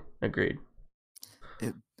 Exactly. Agreed.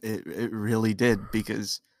 It really did,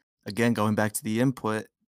 because again, going back to the input,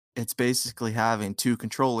 it's basically having two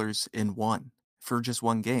controllers in one for just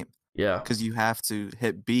one game, Yeah. because you have to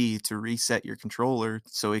hit B to reset your controller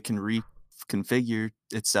so it can reconfigure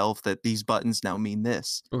itself that these buttons now mean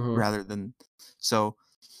this, Mhm. rather than so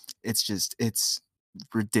it's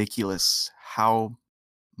ridiculous how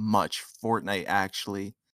much Fortnite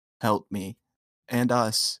actually helped me and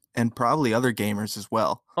us and probably other gamers as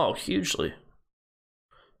well. Oh, hugely.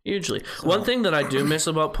 Hugely. One So thing that I do miss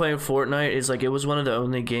about playing Fortnite is like it was one of the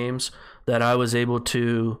only games that I was able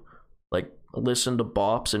to like listen to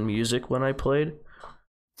bops and music when I played.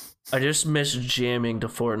 I just miss jamming to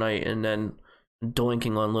Fortnite and then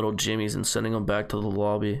doinking on little jimmies and sending them back to the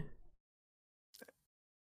lobby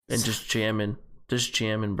and just jamming,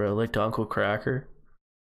 bro, like to Uncle Cracker.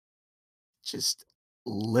 just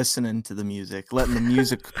listening to the music, letting the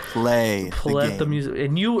music play Let the game. music,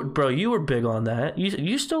 and you, bro, you were big on that.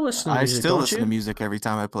 You still listen to I music, still don't listen you? to music every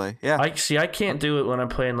time I play. Yeah, I see. I can't do it when I'm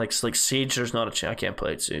playing like Siege. There's not a chance. I can't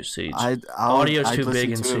play it Siege. I'd Audio's too big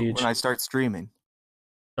listen in to it Siege. when I start streaming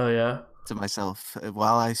Oh yeah. to myself,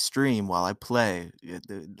 while I stream, while I play,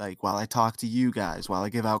 like while I talk to you guys, while I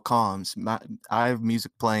give out comms. I have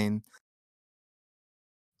music playing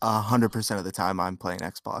 100% of the time I'm playing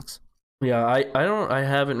Xbox. Yeah, I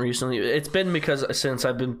haven't recently. It's been because since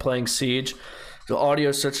I've been playing Siege, the audio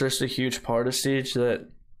is such just a huge part of Siege that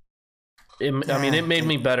I mean it made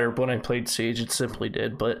me better when I played Siege. It simply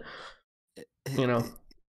did, but you know,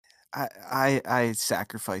 I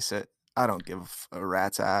sacrifice it. I don't give a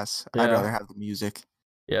rat's ass. I'd yeah, rather have the music.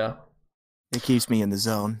 yeah, It keeps me in the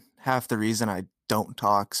zone. Half the reason I don't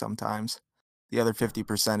talk sometimes. The other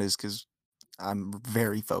 50% is because I'm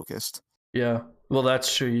very focused. yeah. Well,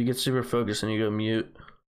 that's true. You get super focused and you go mute.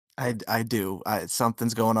 I do.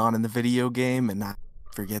 Something's going on in the video game, and I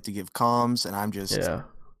forget to give comms, and I'm just Yeah.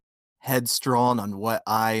 headstrong on what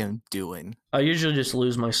I am doing. I usually just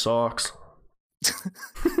lose my socks.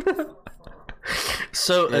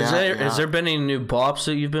 So, has there been any new bops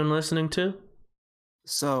that you've been listening to?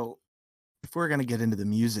 So, if we're gonna get into the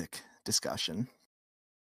music discussion,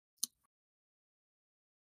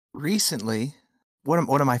 recently, one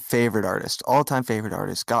of my favorite artists, all-time favorite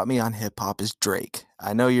artists, got me on hip hop is Drake.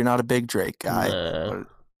 I know you're not a big Drake guy, Nah.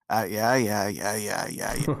 but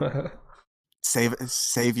yeah.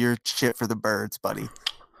 Save your shit for the birds, buddy.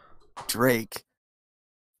 Drake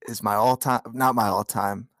is my all-time, not my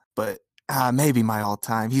all-time, but maybe my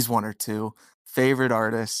all-time. He's one or two favorite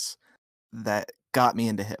artists that got me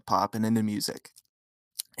into hip hop and into music.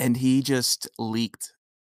 And he just leaked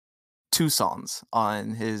 2 songs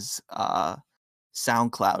on his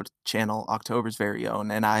SoundCloud channel, October's very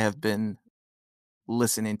own, and I have been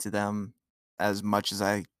listening to them as much as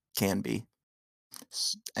I can be.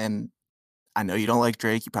 And I know you don't like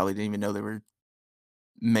Drake. You probably didn't even know there were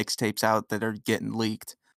mixtapes out that are getting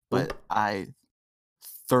leaked, but Nope. I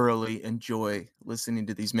thoroughly enjoy listening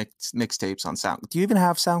to these mixtapes on Sound. Do you even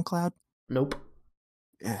have SoundCloud? Nope.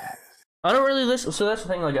 Yeah. I don't really listen. So that's the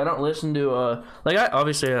thing. Like, I don't listen to like I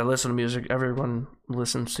obviously I listen to music. Everyone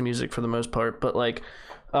listens to music for the most part, but like,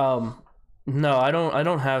 no, I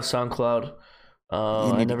don't have SoundCloud. You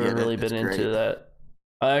I need to never get really it. been It's into great. that.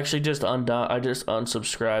 I just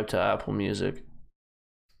unsubscribed to Apple Music.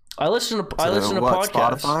 I listen to What,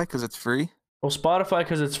 podcasts. Spotify? Because it's free? Well, Spotify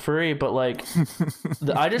because it's free, but like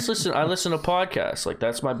I listen to podcasts. Like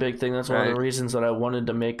that's my big thing. That's one of Right. the reasons that I wanted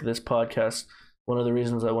to make this podcast. One of the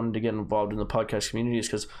reasons I wanted to get involved in the podcast community is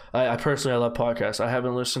because I personally I love podcasts. I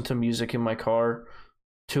haven't listened to music in my car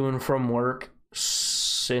to and from work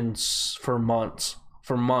since for months.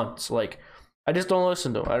 For months. Like I just don't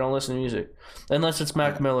listen to it. I don't listen to music. Unless it's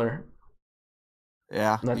Mac Miller.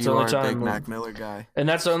 Yeah, That's the you only are a time. big Mac Miller guy. And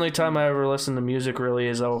that's the only time I ever listen to music really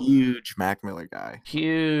is Huge Mac Miller guy.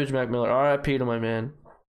 huge Mac Miller. R.I.P. to my man.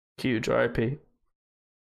 Huge R.I.P.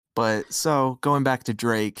 But so going back to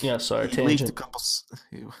Drake, Yeah, sorry, he leaked a tangent. couple.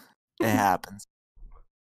 It happens.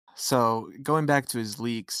 So going back to his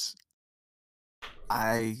leaks,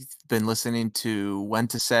 I've been listening to When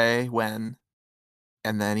to Say When,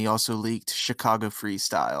 and then he also leaked Chicago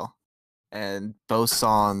Freestyle, and both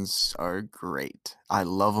songs are great. I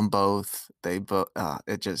love them both. They both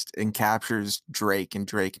it just encaptures Drake and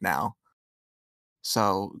Drake now.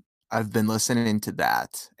 So I've been listening to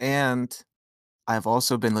that, and I've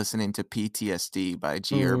also been listening to PTSD by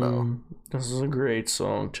G Herbo. This is a great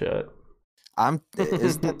song, chat.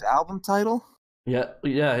 Is that the album title?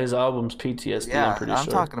 Yeah, his album's PTSD. Yeah, I'm pretty I'm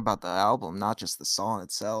sure. talking about the album, not just the song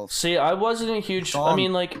itself. See, I wasn't a huge. I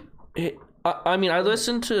mean, like, I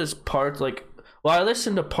listened to his parts. Like, well, I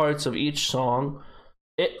listened to parts of each song.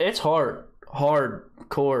 It's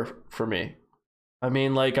hardcore for me. I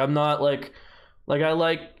mean, like, I'm not like I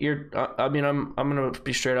like your. I mean, I'm gonna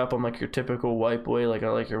be straight up. I'm like your typical white boy. Like, I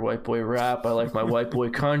like your white boy rap. I like my white boy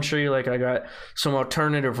country. Like, I got some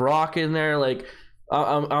alternative rock in there. Like,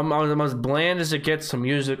 I'm as bland as it gets to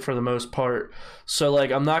music for the most part. So,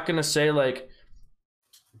 like, I'm not gonna say like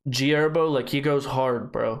G Herbo, like, he goes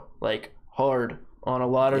hard, bro. Like, hard on a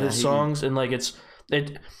lot of his songs, and like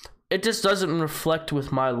it just doesn't reflect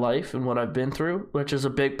with my life and what I've been through, which is a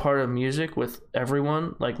big part of music with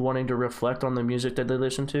everyone, like, wanting to reflect on the music that they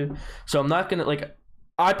listen to. So I'm not gonna, like,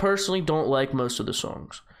 I personally don't like most of the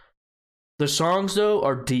songs. The songs, though,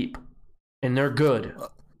 are deep and they're good.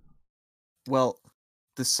 Well,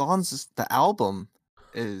 the album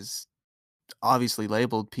is obviously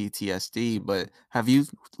labeled PTSD, but have you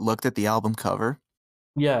looked at the album cover?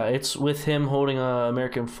 Yeah, it's with him holding an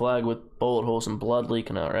American flag with bullet holes and blood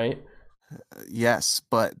leaking out, right? Yes,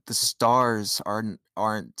 but the stars aren't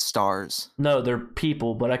stars. No, they're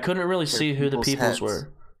people, but I couldn't really see who the peoples heads.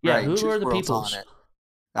 were. Yeah, right, who were the peoples?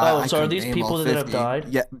 Oh, so are these people that have died?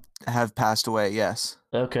 Yeah, have passed away, yes.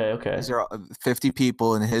 Okay. There are 50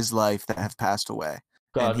 people in his life that have passed away.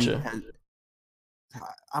 Gotcha.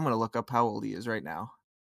 I'm going to look up how old he is right now.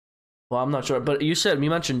 Well, I'm not sure, but you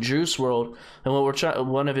mentioned Juice WRLD, and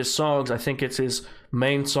one of his songs, I think it's his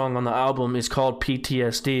main song on the album, is called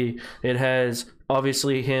PTSD. It has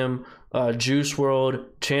obviously him, Juice WRLD,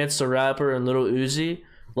 Chance the Rapper, and Lil Uzi.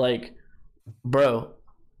 Like, bro,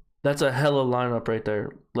 that's a hella lineup right there.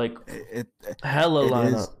 Like, hella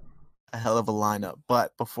lineup. Is a hell of a lineup.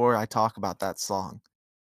 But before I talk about that song,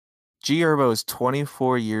 G Herbo is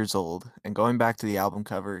 24 years old, and going back to the album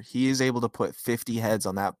cover, he is able to put 50 heads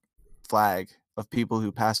on that flag of people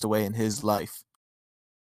who passed away in his life.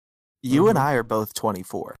 You and I are both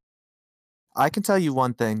 24. I can tell you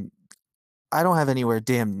one thing. I don't have anywhere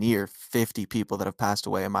damn near 50 people that have passed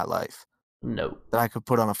away in my life. No. That I could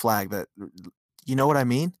put on a flag that, you know what I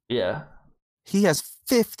mean? Yeah. He has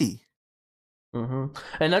 50. And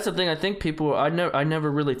that's the thing. I think people. I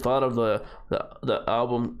never really thought of the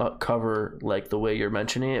album cover like the way you're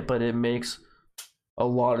mentioning it, but it makes a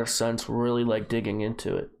lot of sense. Really, like, digging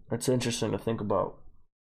into it. That's interesting to think about.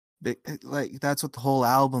 Like, that's what the whole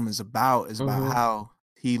album is about. Is about how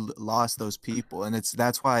he lost those people, and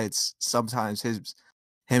that's why it's sometimes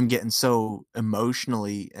him getting so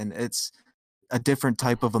emotionally, and it's a different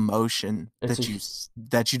type of emotion that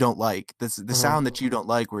you don't like. The sound that you don't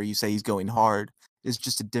like, where you say he's going hard, is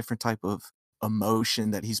just a different type of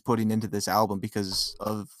emotion that he's putting into this album because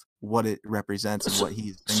of what it represents and what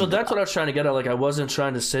he's. So that's what I was trying to get at. Like, I wasn't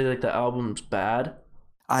trying to say like the album's bad.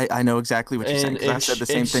 I know exactly what you're saying. I said the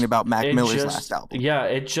same thing about Mac Miller's last album. Yeah,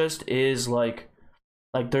 it just is like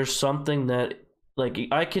there's something that, like,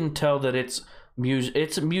 I can tell that it's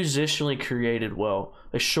musicianally created well.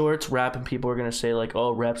 Like, sure, it's rap, and people are gonna say like,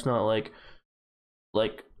 oh, rap's not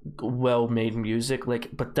like well made music.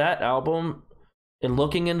 Like, but that album, and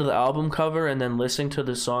looking into the album cover and then listening to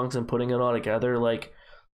the songs and putting it all together, like,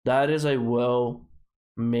 that is a well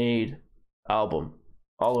made album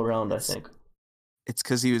all around. I think it's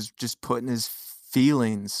because he was just putting his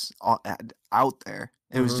feelings out there.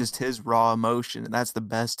 It was just his raw emotion, and that's the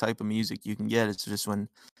best type of music you can get. It's just when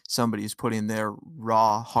somebody's putting their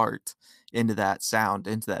raw heart into that sound,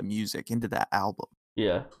 into that music, into that album.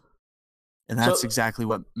 Yeah. And that's exactly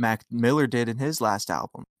what Mac Miller did in his last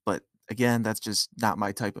album. But again, that's just not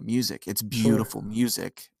my type of music. It's beautiful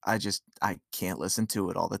music. I can't listen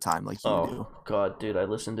to it all the time like you do. Oh, God, dude, I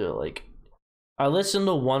listen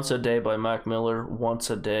to Once a Day by Mac Miller once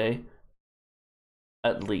a day,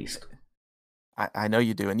 at least. I know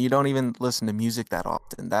you do, and you don't even listen to music that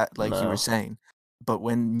often. That, like you were saying, but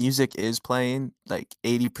when music is playing, like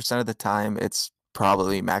 80% of the time, it's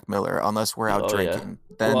probably Mac Miller, unless we're out drinking.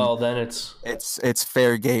 Yeah. Then it's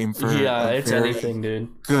fair game for it's anything,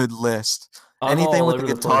 dude. Good list. Anything with a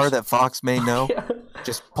guitar that Fox may know,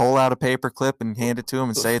 just pull out a paper clip and hand it to him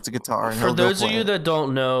and say it's a guitar. And for those of you that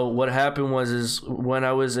don't know, what happened was when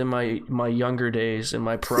I was in my younger days, in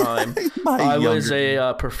my prime, I was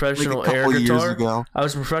a professional air guitar. I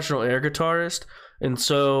was a professional air guitarist, and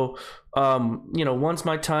so once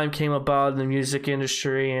my time came about in the music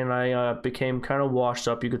industry and I became kind of washed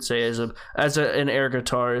up, you could say, an air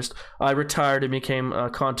guitarist, I retired and became a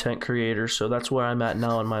content creator. So that's where I'm at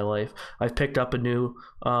now in my life. I've picked up a new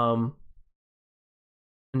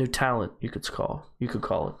talent, you could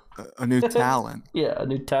call it. A new talent. Yeah, a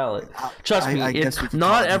new talent. Trust me, it's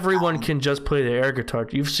not everyone can just play the air guitar.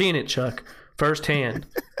 You've seen it, Chuck, firsthand.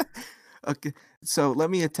 Okay, so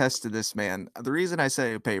let me attest to this, man. The reason I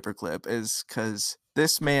say a paperclip is because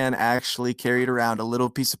this man actually carried around a little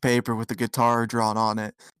piece of paper with a guitar drawn on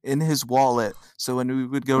it in his wallet. So when we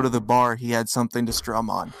would go to the bar, he had something to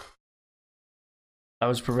strum on. I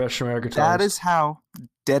was a professional air guitarist. That is how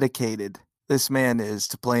dedicated this man is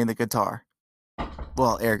to playing the guitar.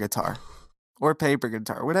 Well, air guitar. Or paper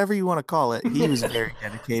guitar, whatever you want to call it. He was very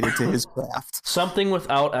dedicated to his craft. Something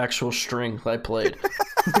without actual strings I played.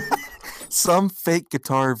 Some fake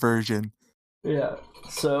guitar version. Yeah,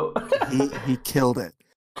 so he killed it.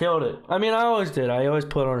 Killed it. I mean, I always did. I always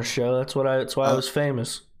put on a show. That's why I was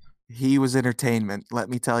famous. He was entertainment, let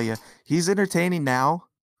me tell you. He's entertaining now,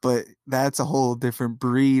 but that's a whole different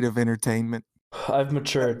breed of entertainment. I've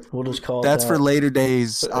matured. We'll just call it that's for later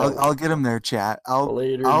days. I'll get him there, chat. I'll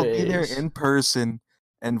be there in person,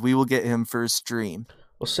 and we will get him for a stream.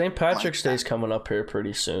 Well, St. Patrick's Day is coming up here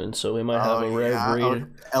pretty soon, so we might have a rare breed.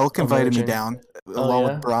 Elk invited me down along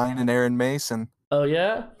with Brian and Aaron Mason. Oh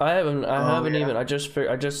yeah, I haven't even. I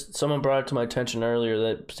just someone brought it to my attention earlier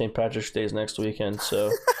that St. Patrick's Day is next weekend, so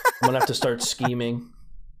I'm gonna have to start scheming.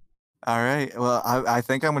 All right. Well, I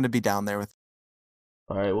think I'm gonna be down there with.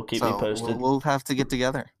 All right, we'll keep me posted. We'll have to get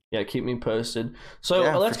together. Yeah, keep me posted. So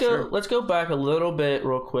let's go. Sure. Let's go back a little bit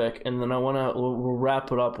real quick, and then we'll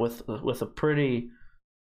wrap it up with a pretty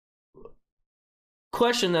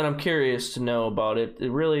question that I'm curious to know about. It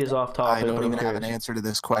really is off topic. I don't even have an answer to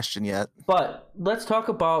this question yet. But let's talk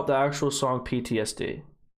about the actual song PTSD.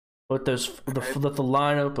 With the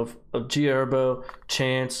lineup of G Herbo,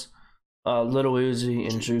 Chance, Lil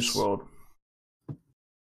Uzi, and Juice WRLD.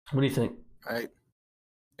 What do you think? Right.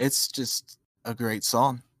 It's just a great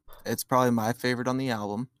song. It's probably my favorite on the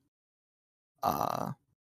album. I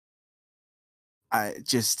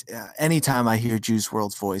just anytime I hear Juice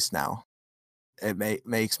WRLD's voice now, it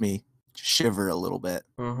makes me shiver a little bit.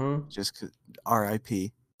 Mm-hmm. Just 'cause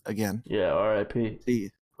R.I.P. again. Yeah, R.I.P. See, I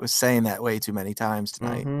was saying that way too many times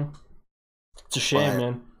tonight. Mm-hmm. It's a shame,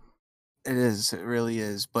 man. It is. It really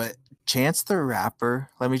is. But Chance the Rapper,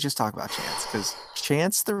 let me just talk about Chance, because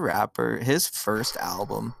Chance the Rapper, his first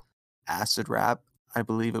album, Acid Rap, I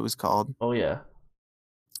believe it was called. Oh, yeah.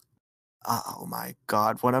 Oh, my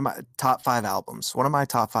God. One of my top 5 albums.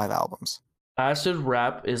 Acid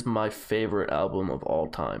Rap is my favorite album of all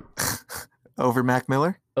time. Over Mac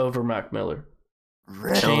Miller? Over Mac Miller.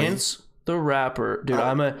 Really? Chance the Rapper. Dude,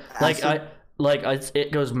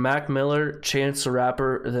 it goes Mac Miller, Chance the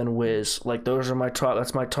Rapper, then Wiz. Like, those are my top.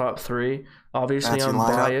 That's my top 3. Obviously, I'm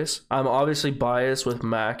biased. I'm obviously biased with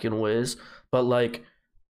Mac and Wiz, but like,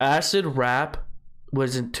 Acid Rap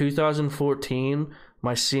was in 2014,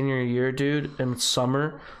 my senior year, dude, in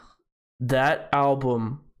summer. That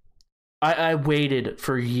album, I waited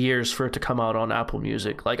for years for it to come out on Apple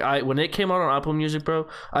Music. Like, when it came out on Apple Music, bro,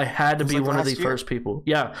 I had to be one of the first people.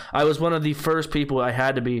 Yeah, I was one of the first people I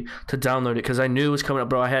had to be to download it because I knew it was coming up,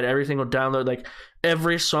 bro. I had everything on download, like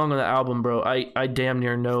every song on the album, bro. I damn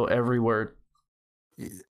near know every word.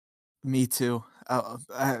 Me too.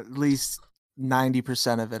 At least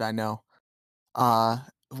 90% of it I know.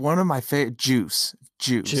 One of my favorite, Juice.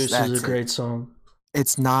 Juice is a great song.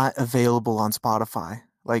 It's not available on Spotify.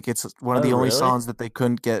 Like, it's one of the only songs that they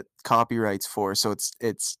couldn't get copyrights for, so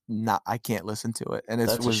it's not. I can't listen to it, and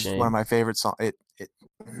it was one of my favorite songs.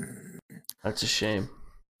 That's a shame.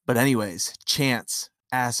 But anyways, Chance,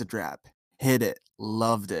 Acid Rap, hit it,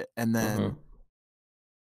 loved it, and then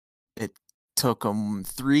it took him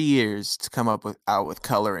 3 years to come out with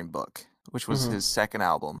Coloring Book, which was his second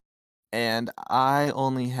album, and I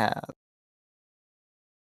only have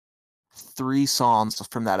 3 songs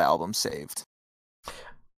from that album saved.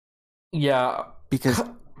 Yeah, because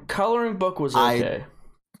Coloring Book was okay.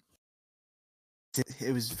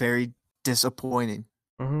 It was very disappointing.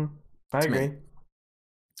 I agree. Me.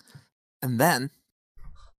 And then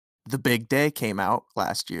The Big Day came out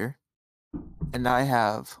last year, and I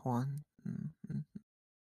have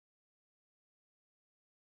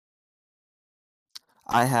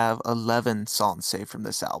 11 songs saved from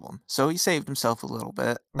this album. So he saved himself a little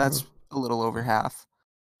bit. That's a little over half.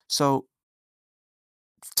 So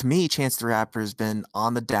to me, Chance the Rapper has been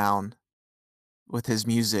on the down with his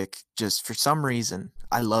music. Just for some reason,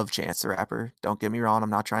 I love Chance the Rapper. Don't get me wrong.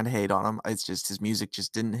 I'm not trying to hate on him. It's just his music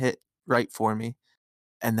just didn't hit right for me.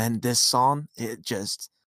 And then this song,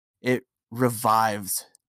 it revived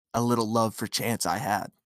a little love for Chance I had.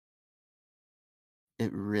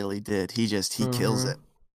 It really did. He kills it.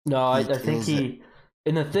 No, He I think kills it. he.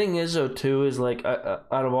 And the thing is, though, too, is like out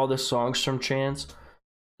of all the songs from Chance,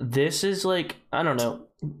 this is like, I don't know.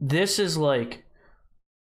 This is like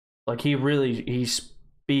he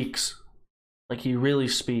speaks, like he really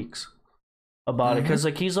speaks about it, because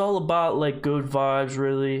like he's all about like good vibes,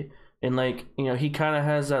 really, and like, you know, he kind of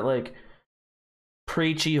has that like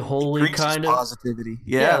preachy, holy kind of positivity.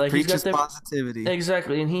 Yeah, like he's got preaches that positivity.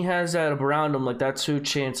 exactly, and he has that around him. Like that's who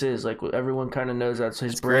Chance is. Like everyone kind of knows that's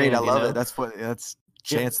his It's brand. great. I love you know? it. That's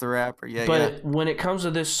Chance the Rapper. Yeah, But when it comes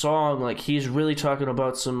to this song, like he's really talking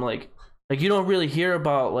about some like you don't really hear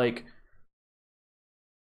about like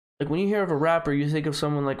when you hear of a rapper, you think of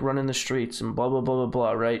someone like running the streets and blah blah blah blah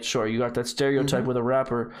blah, right? Sure, you got that stereotype with a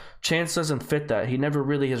rapper. Chance doesn't fit that. He never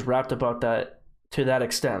really has rapped about that to that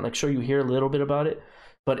extent. Like, sure, you hear a little bit about it,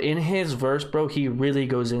 but in his verse, bro, he really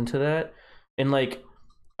goes into that. And like,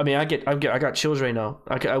 I mean, I got chills right now.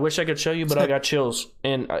 I wish I could show you, but I got chills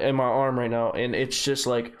in my arm right now, and it's just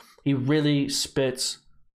like he really spits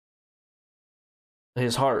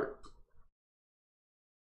his heart.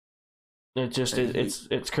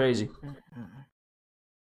 It's crazy.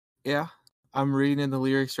 Yeah, I'm reading in the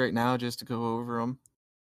lyrics right now just to go over them.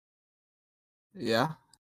 Yeah,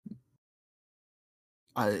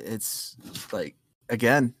 it's like,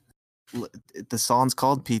 again, the song's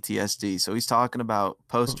called PTSD, so he's talking about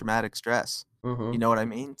post-traumatic stress. You know what I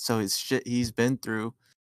mean? So his shit he's been through,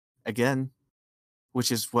 again,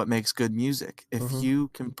 which is what makes good music. If you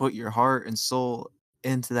can put your heart and soul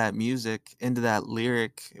into that music, into that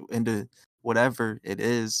lyric, into whatever it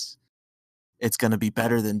is, it's going to be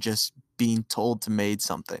better than just being told to made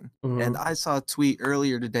something. And I saw a tweet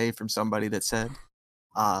earlier today from somebody that said,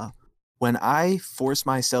 when I force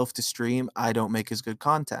myself to stream, I don't make as good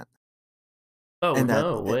content. Oh, And that,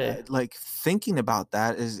 no way. like, thinking about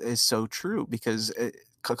that is so true, because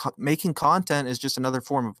making content is just another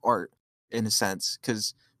form of art, in a sense,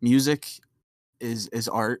 because music is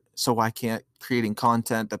art. So why can't creating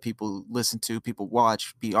content that people listen to, people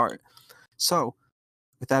watch, be art? So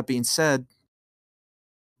with that being said,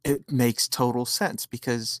 it makes total sense,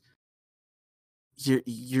 because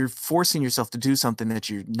you're forcing yourself to do something that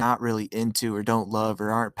you're not really into or don't love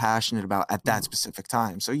or aren't passionate about at that specific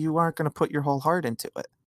time. So you aren't going to put your whole heart into it.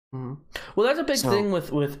 Well, that's a big thing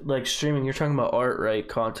with like streaming. You're talking about art, right?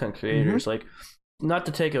 Content creators, like, not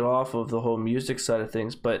to take it off of the whole music side of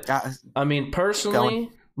things, but I mean,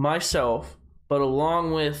 personally, myself, but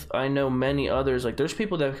along with, I know many others, like there's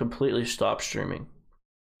people that have completely stopped streaming.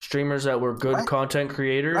 Streamers that were good content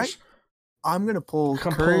creators. Right. I'm going to pull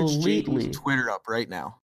Courage JD's Twitter up right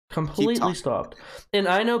now. Completely stopped. And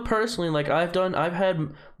I know personally, like I've had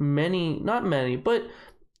many, not many, but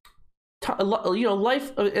you know,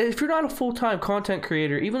 life, if you're not a full-time content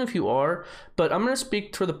creator, even if you are, but I'm going to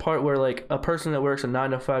speak for the part where like a person that works a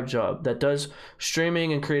 9-to-5 job that does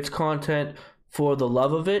streaming and creates content for the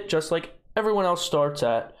love of it, just like everyone else starts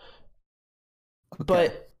at.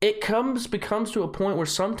 But it becomes to a point where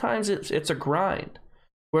sometimes it's a grind.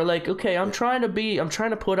 We're like, okay, I'm trying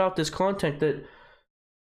to put out this content that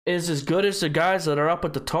is as good as the guys that are up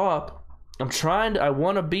at the top. I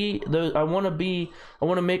want to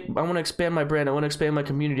expand my brand. I want to expand my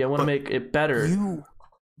community. I want to make it better.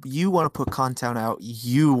 You want to put content out.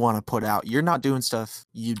 You want to put out. You're not doing stuff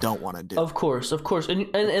you don't want to do. Of course.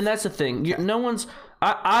 And that's the thing. No one's,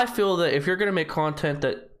 I feel that if you're going to make content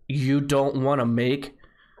that you don't want to make,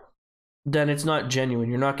 then it's not genuine.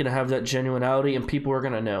 You're not going to have that genuinity, and people are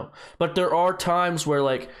going to know. But there are times where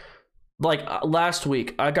like last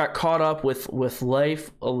week, I got caught up with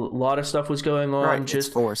life. A lot of stuff was going on. Right,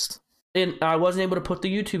 just forced. And I wasn't able to put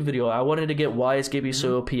the YouTube video. I wanted to get Why Is Gibby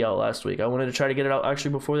So OP out last week. I wanted to try to get it out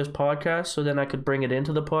actually before this podcast, so then I could bring it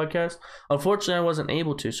into the podcast. Unfortunately, I wasn't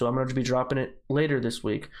able to, so I'm going to be dropping it later this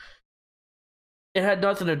week. It had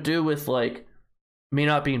nothing to do with like me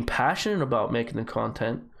not being passionate about making the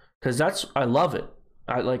content, because I love it.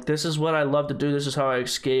 This is what I love to do. This is how I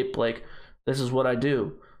escape. Like, this is what I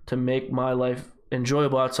do to make my life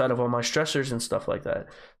enjoyable outside of all my stressors and stuff like that.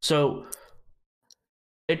 So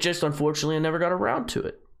it just, unfortunately, I never got around to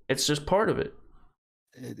it. It's just part of it.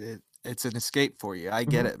 It's an escape for you. I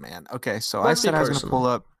get it, man. Okay, so I said I was going to pull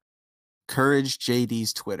up Courage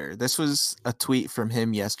JD's Twitter. This was a tweet from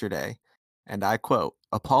him yesterday, and I quote,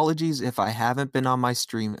 "Apologies if I haven't been on my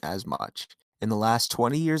stream as much. In the last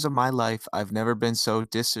 20 years of my life, I've never been so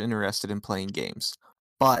disinterested in playing games.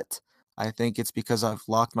 But I think it's because I've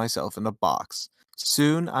locked myself in a box.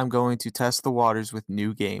 Soon I'm going to test the waters with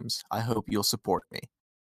new games. I hope you'll support me.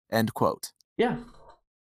 End quote. Yeah.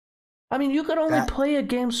 I mean, you could only play a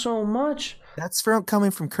game so much. That's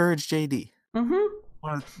coming from Courage JD.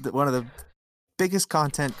 Mm-hmm. One of the biggest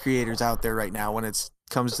content creators out there right now when it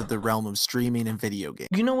comes to the realm of streaming and video games.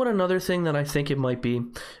 You know what? Another thing that I think it might be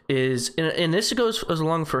is, and this goes as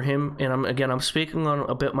along for him, and I'm speaking on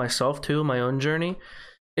a bit myself too, my own journey,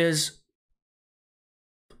 is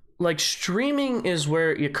like streaming is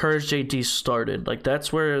where your Courage JD started. Like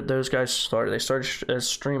that's where those guys started. They started as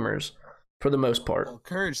streamers for the most part. Well,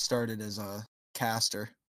 Courage started as a caster.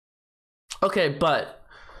 Okay, but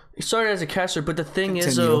he started as a caster. But the thing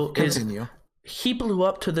is, though, is he blew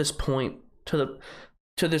up to this point, to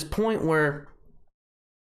this point where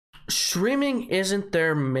streaming isn't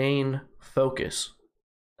their main focus.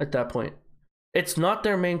 At that point, it's not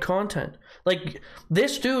their main content. Like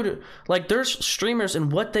this dude, like there's streamers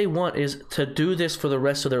and what they want is to do this for the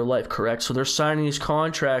rest of their life, correct? So they're signing these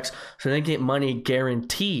contracts so they get money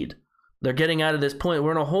guaranteed. They're getting out of this point.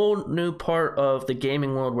 We're in a whole new part of the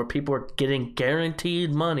gaming world where people are getting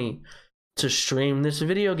guaranteed money to stream this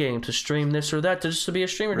video game, to stream this or that, to be a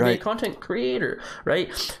streamer, to be a content creator,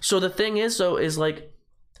 right? So the thing is, though, is like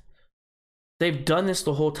they've done this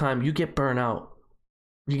the whole time. You get burnt out.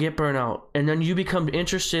 You get burnt out. And then you become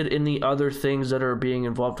interested in the other things that are being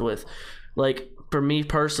involved with. Like, for me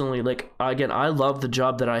personally, like, again, I love the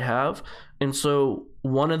job that I have. And so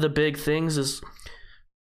one of the big things is,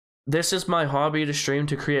 this is my hobby to stream,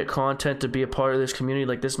 to create content, to be a part of this community.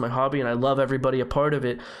 Like, this is my hobby, and I love everybody a part of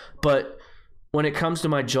it. But when it comes to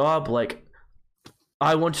my job, like,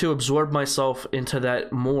 I want to absorb myself into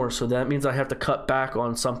that more. So that means I have to cut back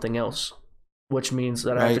on something else, which means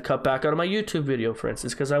that I have to cut back out of my YouTube video, for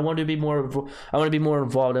instance, because I want to be more involved. I want to be more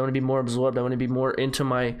absorbed. I want to be more into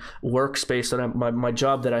my workspace and my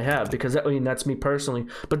job that I have, because that's me personally.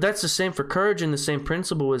 But that's the same for Courage, and the same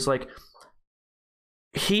principle is like,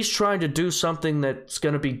 he's trying to do something that's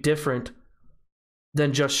going to be different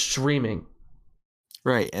than just streaming.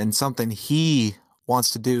 Right, and something he wants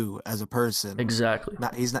to do as a person. Exactly.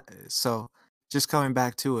 He's not. So just coming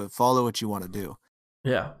back to it, follow what you want to do.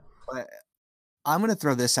 Yeah. But I'm going to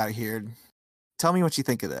throw this out here. Tell me what you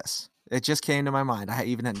think of this. It just came to my mind. I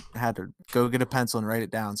even had to go get a pencil and write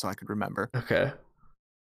it down so I could remember. Okay.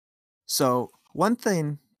 So one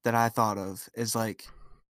thing that I thought of is like,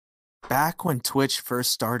 back when Twitch first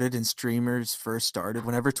started and streamers first started,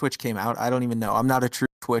 whenever Twitch came out, I don't even know. I'm not a true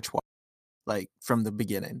Twitch watcher, like from the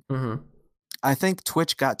beginning. Mm-hmm. I think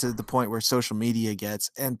Twitch got to the point where social media gets,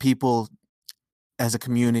 and people as a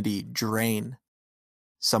community drain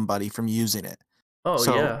somebody from using it. Oh,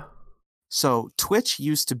 yeah. So Twitch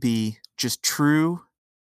used to be just true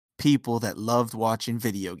people that loved watching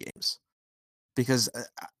video games. Because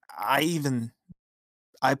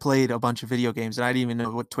I played a bunch of video games and I didn't even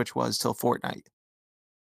know what Twitch was till Fortnite.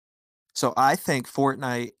 So I think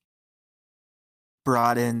Fortnite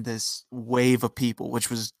brought in this wave of people,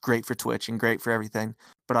 which was great for Twitch and great for everything.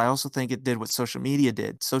 But I also think it did what social media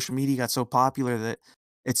did. Social media got so popular that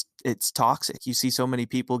it's toxic. You see so many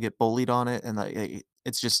people get bullied on it, and like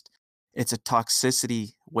it's a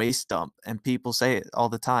toxicity waste dump. And people say it all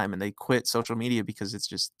the time, and they quit social media because it's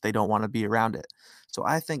just they don't want to be around it. So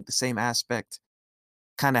I think the same aspect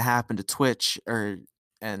kind of happened to Twitch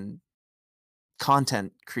and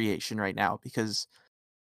content creation right now, because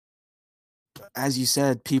as you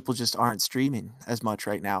said, people just aren't streaming as much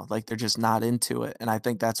right now. Like they're just not into it. And I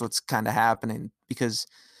think that's what's kind of happening, because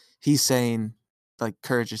he's saying, like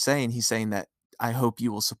Courage is saying, he's saying that I hope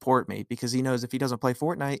you will support me, because he knows if he doesn't play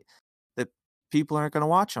Fortnite, that people aren't going to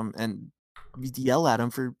watch him and yell at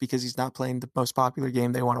him because he's not playing the most popular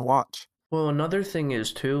game they want to watch. Well, another thing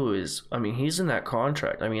is too is, I mean, he's in that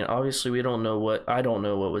contract. I mean, obviously I don't know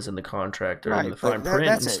what was in the contract or in the fine print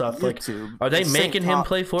and stuff. Like, are they making him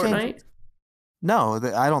play Fortnite? No,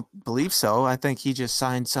 I don't believe so. I think he just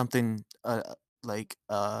signed something like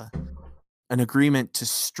an agreement to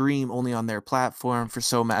stream only on their platform for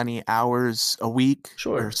so many hours a week,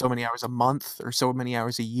 or so many hours a month, or so many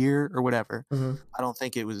hours a year, or whatever. Mm-hmm. I don't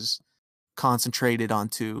think it was concentrated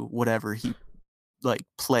onto whatever he like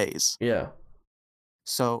plays. Yeah.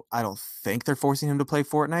 So I don't think they're forcing him to play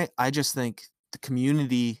Fortnite. I just think the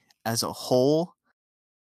community as a whole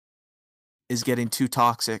is getting too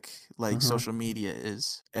toxic, like social media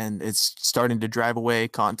is, and it's starting to drive away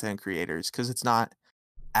content creators because it's not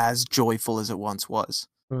as joyful as it once was.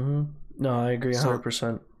 Mm-hmm. No, I agree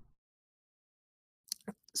 100%.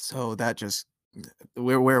 So that just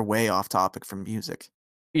we're way off topic from music.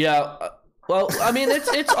 Yeah. Well, I mean,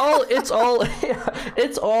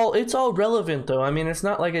 it's all relevant though. I mean, it's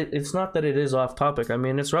not like it's not that it is off topic. I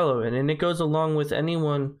mean, it's relevant, and it goes along with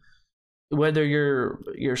anyone, whether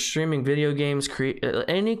you're streaming video games, create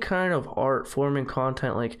any kind of art, forming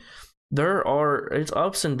content. Like it's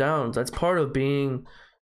ups and downs. That's part of being.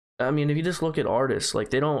 I mean, if you just look at artists,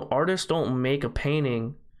 like artists don't make a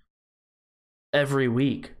painting every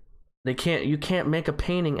week. You can't make a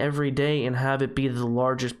painting every day and have it be the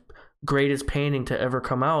largest, greatest painting to ever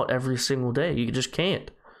come out every single day. You just can't.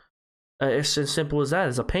 It's as simple as that.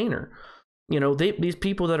 As a painter, these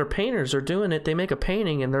people that are painters are doing it. They make a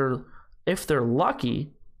painting, and if they're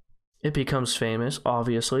lucky, it becomes famous,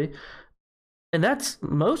 obviously, and that's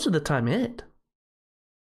most of the time it.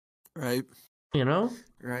 Right.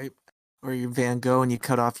 Right. Or you're Van Gogh and you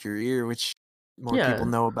cut off your ear, which more people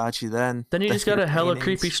know about you then. Then you just got a hella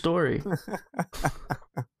creepy story.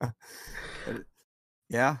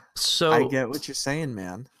 Yeah. So I get what you're saying,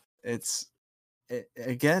 man.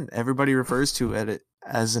 Again, everybody refers to it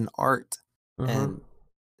as an art, and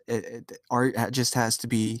art just has to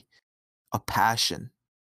be a passion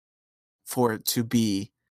for it to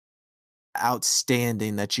be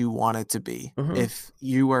outstanding that you want it to be. If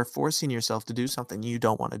you are forcing yourself to do something you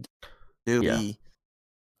don't want to do, be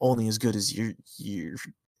only as good as you're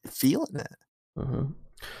feeling it.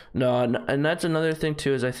 No, and that's another thing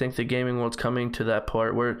too, is I think the gaming world's coming to that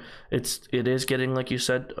part where it is getting, like you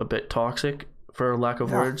said, a bit toxic, for lack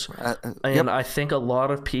of words. And I think a lot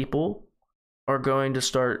of people are going to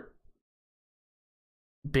start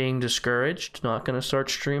being discouraged, not going to start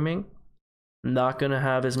streaming, not going to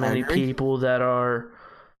have as many people there's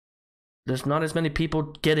not as many people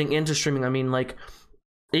getting into streaming. I mean, like,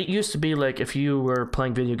 it used to be like if you were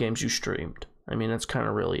playing video games, you streamed. I mean, that's kind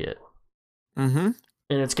of really it. And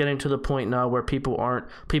it's getting to the point now where people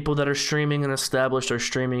that are streaming and established are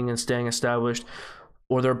streaming and staying established,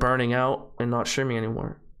 or they're burning out and not streaming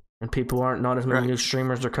anymore. And people not as many new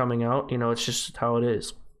streamers are coming out. It's just how it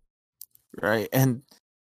is. Right. And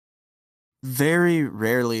very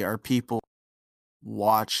rarely are people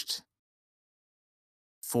watched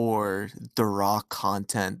for the raw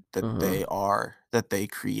content that they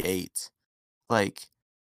create. Like,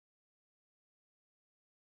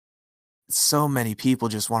 so many people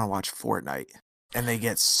just want to watch Fortnite, and they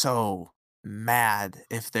get so mad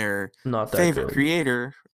if their favorite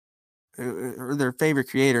creator or their favorite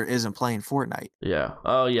creator isn't playing Fortnite. Yeah.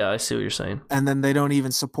 Oh yeah, I see what you're saying. And then they don't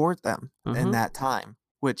even support them in that time,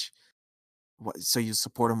 so you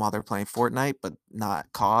support them while they're playing Fortnite, but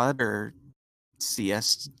not COD or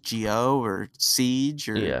CSGO or Siege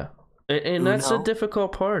or and that's the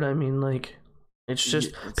difficult part. I mean, like, it's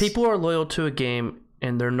just people are loyal to a game,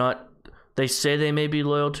 and they're not. They say they may be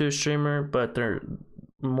loyal to a streamer, but they're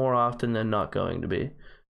more often than not going to be.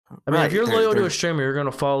 I mean, if you're loyal to a streamer, you're going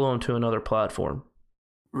to follow them to another platform.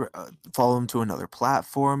 You're going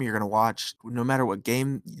to watch no matter what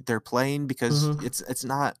game they're playing, because it's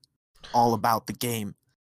not all about the game.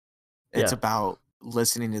 It's about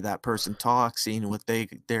listening to that person talk, seeing what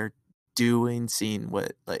they're doing, seeing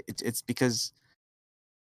what, like, it's because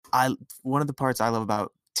one of the parts I love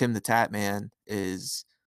about Tim the Tat Man is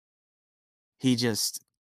he is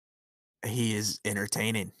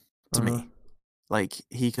entertaining to me. Like,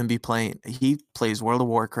 he plays World of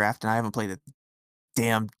Warcraft, and I haven't played a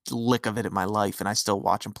damn lick of it in my life, and I still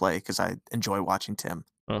watch him play because I enjoy watching Tim.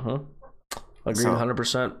 Agree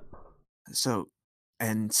 100%. So,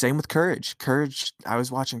 and same with Courage. I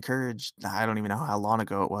was watching Courage, I don't even know how long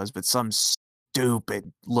ago it was, but some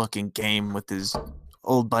stupid looking game with his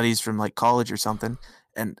old buddies from like college or something,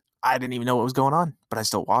 and I didn't even know what was going on, but I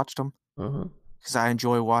still watched him because I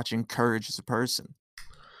enjoy watching Courage as a person.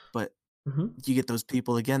 But you get those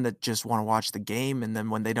people again that just want to watch the game, and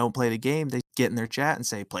then when they don't play the game, they get in their chat and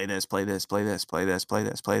say, play this, play this, play this, play this, play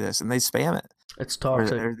this, play this, and they spam it. It's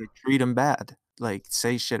toxic. Or they treat them bad, like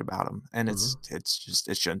say shit about them, and it's just,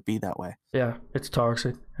 it shouldn't be that way. Yeah, it's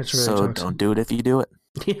toxic. It's really toxic. So don't do it if you do it.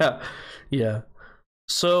 Yeah.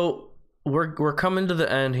 So we're coming to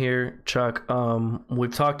the end here, Chuck.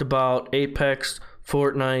 We've talked about Apex,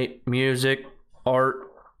 Fortnite, music, art,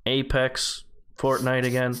 Apex, Fortnite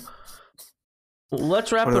again.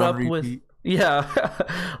 Let's wrap it up with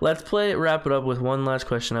let's wrap it up with one last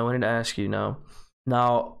question I wanted to ask you now.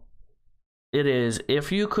 Now, it is,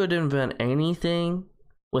 if you could invent anything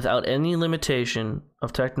without any limitation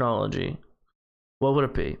of technology, What would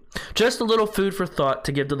it be? Just a little food for thought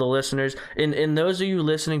to give to the listeners. And those of you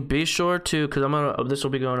listening, be sure to, because this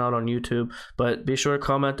will be going out on YouTube, but be sure to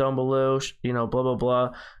comment down below, blah, blah,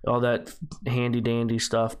 blah, all that handy dandy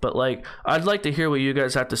stuff. But like, I'd like to hear what you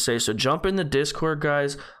guys have to say. So jump in the Discord,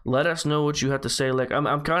 guys. Let us know what you have to say. Like,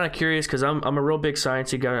 I'm kind of curious because I'm a real big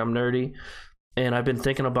sciencey guy. I'm nerdy. And I've been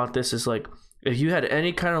thinking about this is like, if you had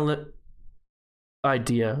any kind of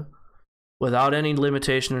idea without any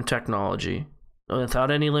limitation in technology,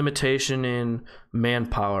 without any limitation in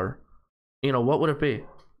manpower, what would it be?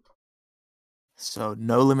 So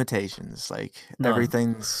no limitations, like none.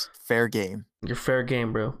 Everything's fair game. You're fair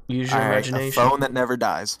game, bro. Use your imagination. A phone that never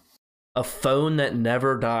dies. A phone that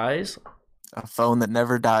never dies? A phone that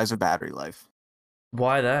never dies of battery life.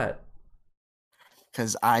 Why that?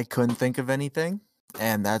 Because I couldn't think of anything,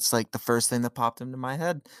 and that's like the first thing that popped into my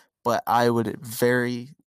head. But I would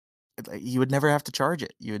you would never have to charge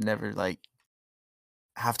it. You would never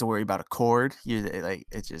have to worry about a cord. You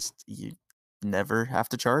never have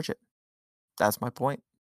to charge it. That's my point.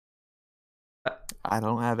 I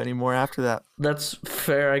don't have any more after that. That's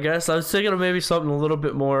fair, I guess. I was thinking of maybe something a little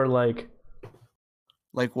bit more like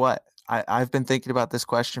what? I've been thinking about this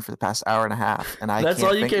question for the past hour and a half, and that's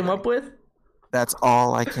all you came up with? That's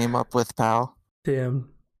all I came up with, pal. Damn.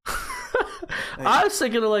 I was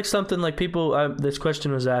thinking of like something like people. This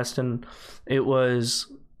question was asked, and it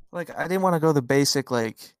was like I didn't want to go the basic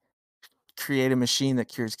create a machine that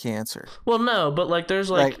cures cancer. Well, no, but like there's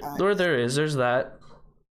there's that.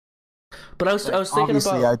 But I was thinking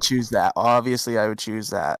obviously I'd choose that. Obviously, I would choose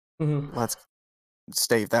that. Mm-hmm. Let's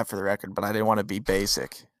state that for the record. But I didn't want to be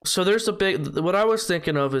basic. So there's what I was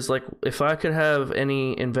thinking of is like if I could have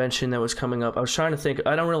any invention that was coming up. I was trying to think.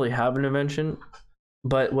 I don't really have an invention.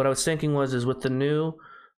 But what I was thinking is with the new,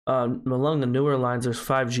 along the newer lines, there's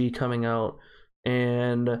 5G coming out.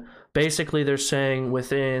 And basically they're saying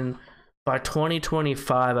by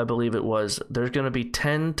 2025, I believe it was, there's going to be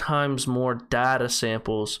 10 times more data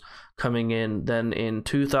samples coming in than in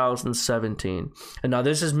 2017. And now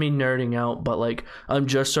this is me nerding out, but like I'm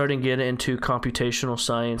just starting to get into computational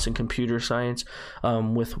science and computer science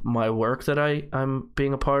with my work that I'm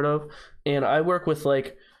being a part of. And I work with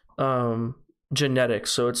genetics,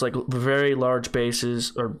 so it's like very large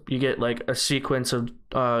bases, or you get like a sequence of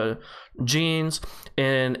genes,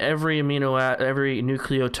 and every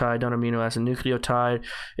nucleotide, not amino acid, nucleotide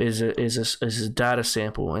is a data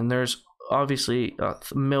sample, and there's obviously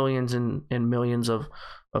millions and millions of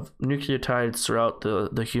nucleotides throughout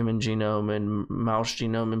the human genome and mouse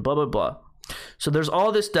genome and blah blah blah. So there's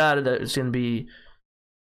all this data that is going to be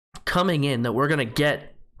coming in that we're going to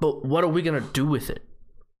get, but what are we going to do with it?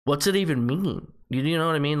 What's it even mean? You know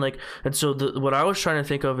what I mean? Like, and so what I was trying to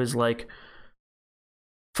think of is like,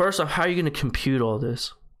 first off, how are you going to compute all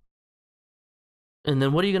this? And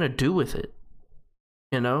then what are you going to do with it?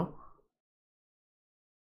 What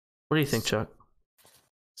do you think, Chuck?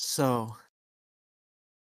 So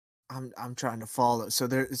I'm trying to follow. So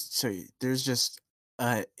there's just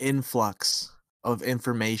an influx of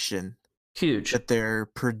information. Huge. That they're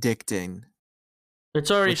predicting. It's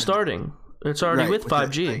already starting. It's already with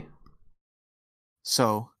 5G.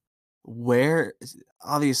 So where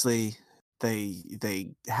obviously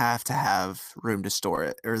they have to have room to store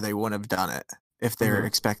it, or they wouldn't have done it if they're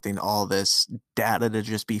expecting all this data to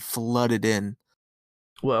just be flooded in.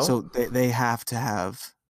 Well, so they have to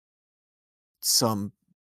have some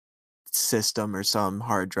system or some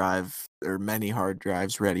hard drive or many hard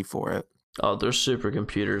drives ready for it. Oh, there's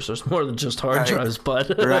supercomputers. There's more than just hard drives,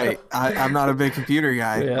 bud. Right. I'm not a big computer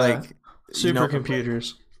guy. Yeah. Like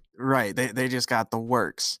supercomputers. Right. They just got the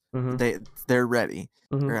works. Mm-hmm. They're ready.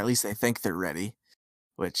 Mm-hmm. Or at least they think they're ready,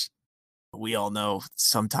 which we all know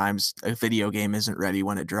sometimes a video game isn't ready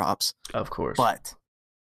when it drops. Of course. But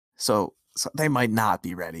so they might not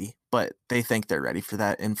be ready, but they think they're ready for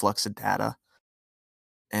that influx of data.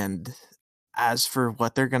 And as for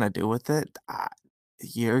what they're going to do with it,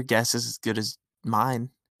 your guess is as good as mine.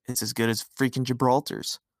 It's as good as freaking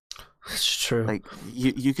Gibraltar's. It's true. Like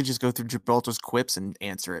you could just go through Gibraltar's quips and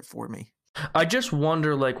answer it for me. I just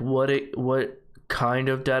wonder like what kind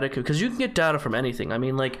of data, because you can get data from anything. I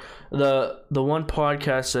mean, like the one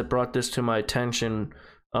podcast that brought this to my attention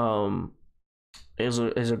is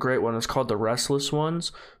a great one. It's called The Restless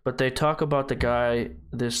Ones, but they talk about the guy,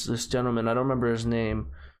 this gentleman, I don't remember his name,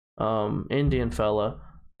 Indian fella,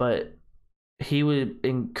 but he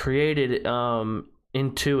created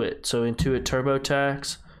Intuit, so Intuit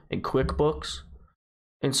TurboTax and QuickBooks.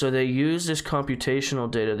 And so they use this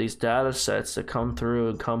computational data, these data sets that come through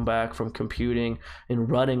and come back from computing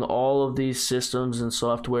and running all of these systems and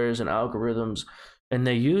softwares and algorithms and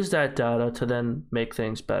they use that data to then make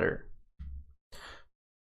things better.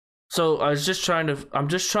 So I'm just trying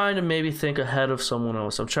to maybe think ahead of someone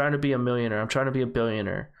else. I'm trying to be a millionaire. I'm trying to be a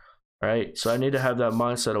billionaire, right? So I need to have that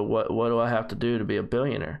mindset of what do I have to do to be a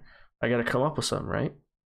billionaire? I got to come up with something, right?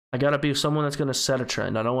 I got to be someone that's going to set a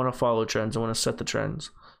trend. I don't want to follow trends. I want to set the trends.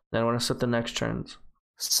 Then I want to set the next trends.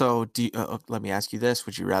 So let me ask you this.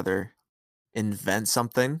 Would you rather invent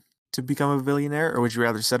something to become a billionaire, or would you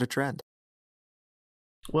rather set a trend?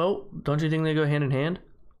 Well, don't you think they go hand in hand?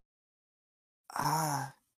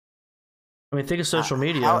 I mean, think of social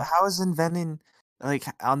media. How is inventing, like,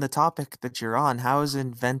 on the topic that you're on, how is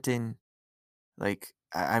inventing, like,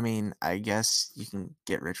 I mean, I guess you can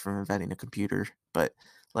get rich from inventing a computer, but,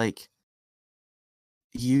 like,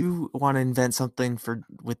 you want to invent something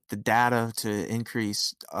with the data to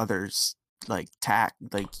increase others, like,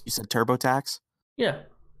 like you said, TurboTax? Yeah.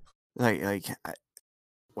 What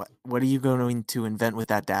are you going to invent with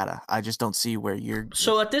that data? I just don't see where you're...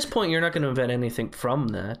 So at this point, you're not going to invent anything from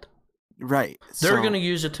that. Right. They're going to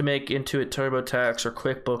use it to make Intuit TurboTax or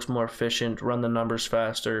QuickBooks more efficient, run the numbers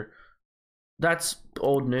faster. That's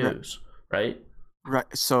old news, right? Right.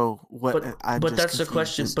 So what? But that's the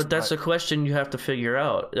question. But that's the question you have to figure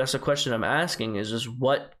out. That's the question I'm asking: is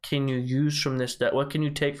what can you use from this? What can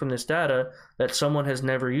you take from this data that someone has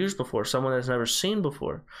never used before, someone has never seen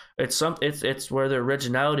before? It's where the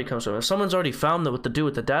originality comes from. If someone's already found what to do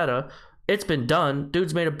with the data, it's been done.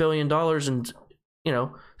 Dude's made $1 billion and,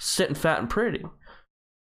 sitting fat and pretty.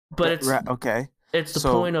 But it's okay. It's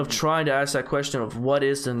the point of trying to ask that question of what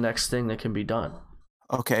is the next thing that can be done.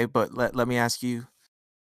 Okay, but let me ask you,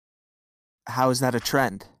 how is that a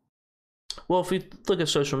trend? Well, if we look at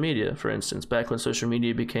social media, for instance, back when social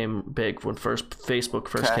media became big, when Facebook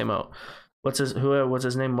first came out, what's his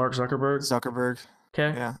name? Mark Zuckerberg? Zuckerberg.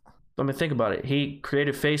 Okay. Yeah. Let me think about it. He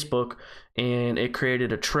created Facebook, and it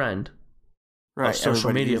created a trend. Right,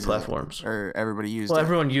 social media platforms. Or everybody uses it. Well,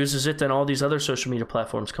 everyone uses it, then all these other social media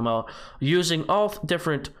platforms come out using all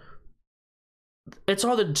different... It's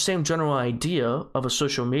all the same general idea of a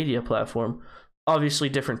social media platform, obviously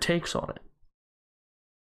different takes on it.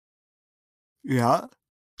 Yeah.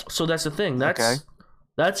 So that's the thing. That's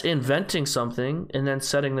inventing something and then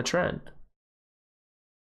setting the trend.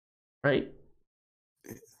 Right?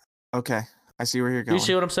 Okay. I see where you're going. You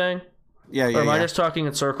see what I'm saying? Yeah. Or am I just talking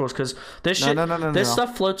in circles? Because this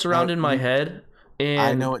stuff floats around in my head. And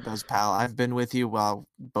I know it does, pal. I've been with you while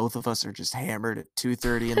both of us are just hammered at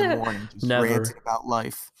 2:30 in the morning, just ranting about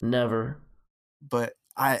life. Never. But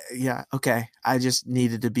okay. I just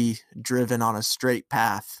needed to be driven on a straight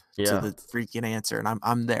path to the freaking answer, and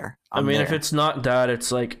I'm there. If it's not that,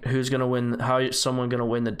 it's like who's gonna win? How is someone gonna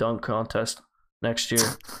win the dunk contest next year?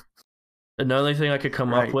 The only thing I could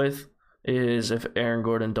come up with is if Aaron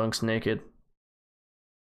Gordon dunks naked.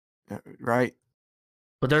 Right.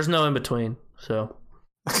 But there's no in between, so.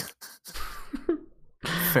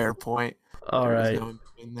 Fair point. All right. No in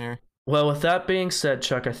between there. Well, with that being said,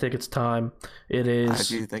 Chuck, I think it's time. It is. I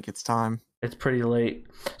do think it's time. It's pretty late.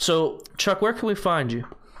 So, Chuck, where can we find you?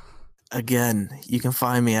 Again, you can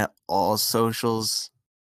find me at all socials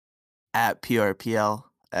at PRPL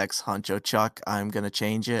X Huncho Chuck. I'm going to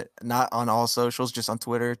change it. Not on all socials, just on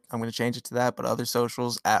Twitter. I'm going to change it to that, but other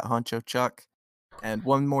socials at Huncho Chuck. And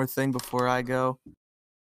one more thing before I go.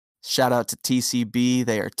 Shout out to TCB.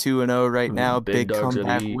 They are 2-0 right now. Big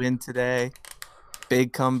comeback win today.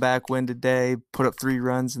 Big comeback win today. Put up 3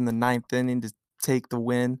 runs in the 9th inning to take the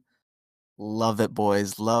win. Love it,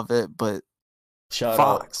 boys. Love it. But shout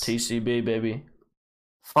out TCB, baby.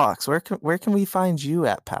 Fox, where can we find you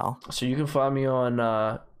at, pal? So you can find me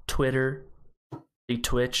on Twitter, the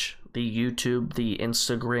Twitch, the YouTube, the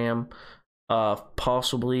Instagram,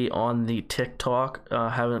 possibly on the TikTok.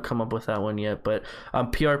 Haven't come up with that one yet, but I'm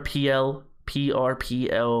PRPLX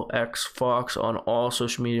Fox on all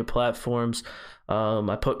social media platforms.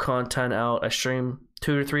 I put content out. I stream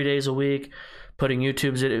 2 to 3 days a week, putting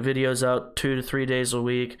YouTube videos out 2 to 3 days a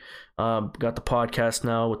week. Got the podcast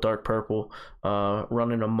now with Dark Purple,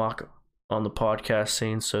 running amok on the podcast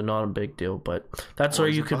scene, so not a big deal, but that's where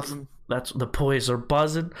you can... That's the boys are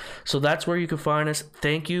buzzing. So that's where you can find us.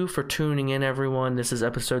 Thank you for tuning in, everyone. This is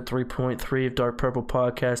episode 3.3 of Dark Purple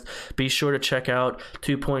Podcast. Be sure to check out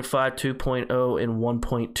 2.5, 2.0, and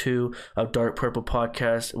 1.2 of Dark Purple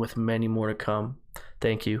Podcast with many more to come.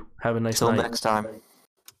 Thank you. Have a nice night. Till next time.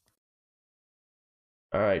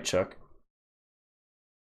 All right, Chuck.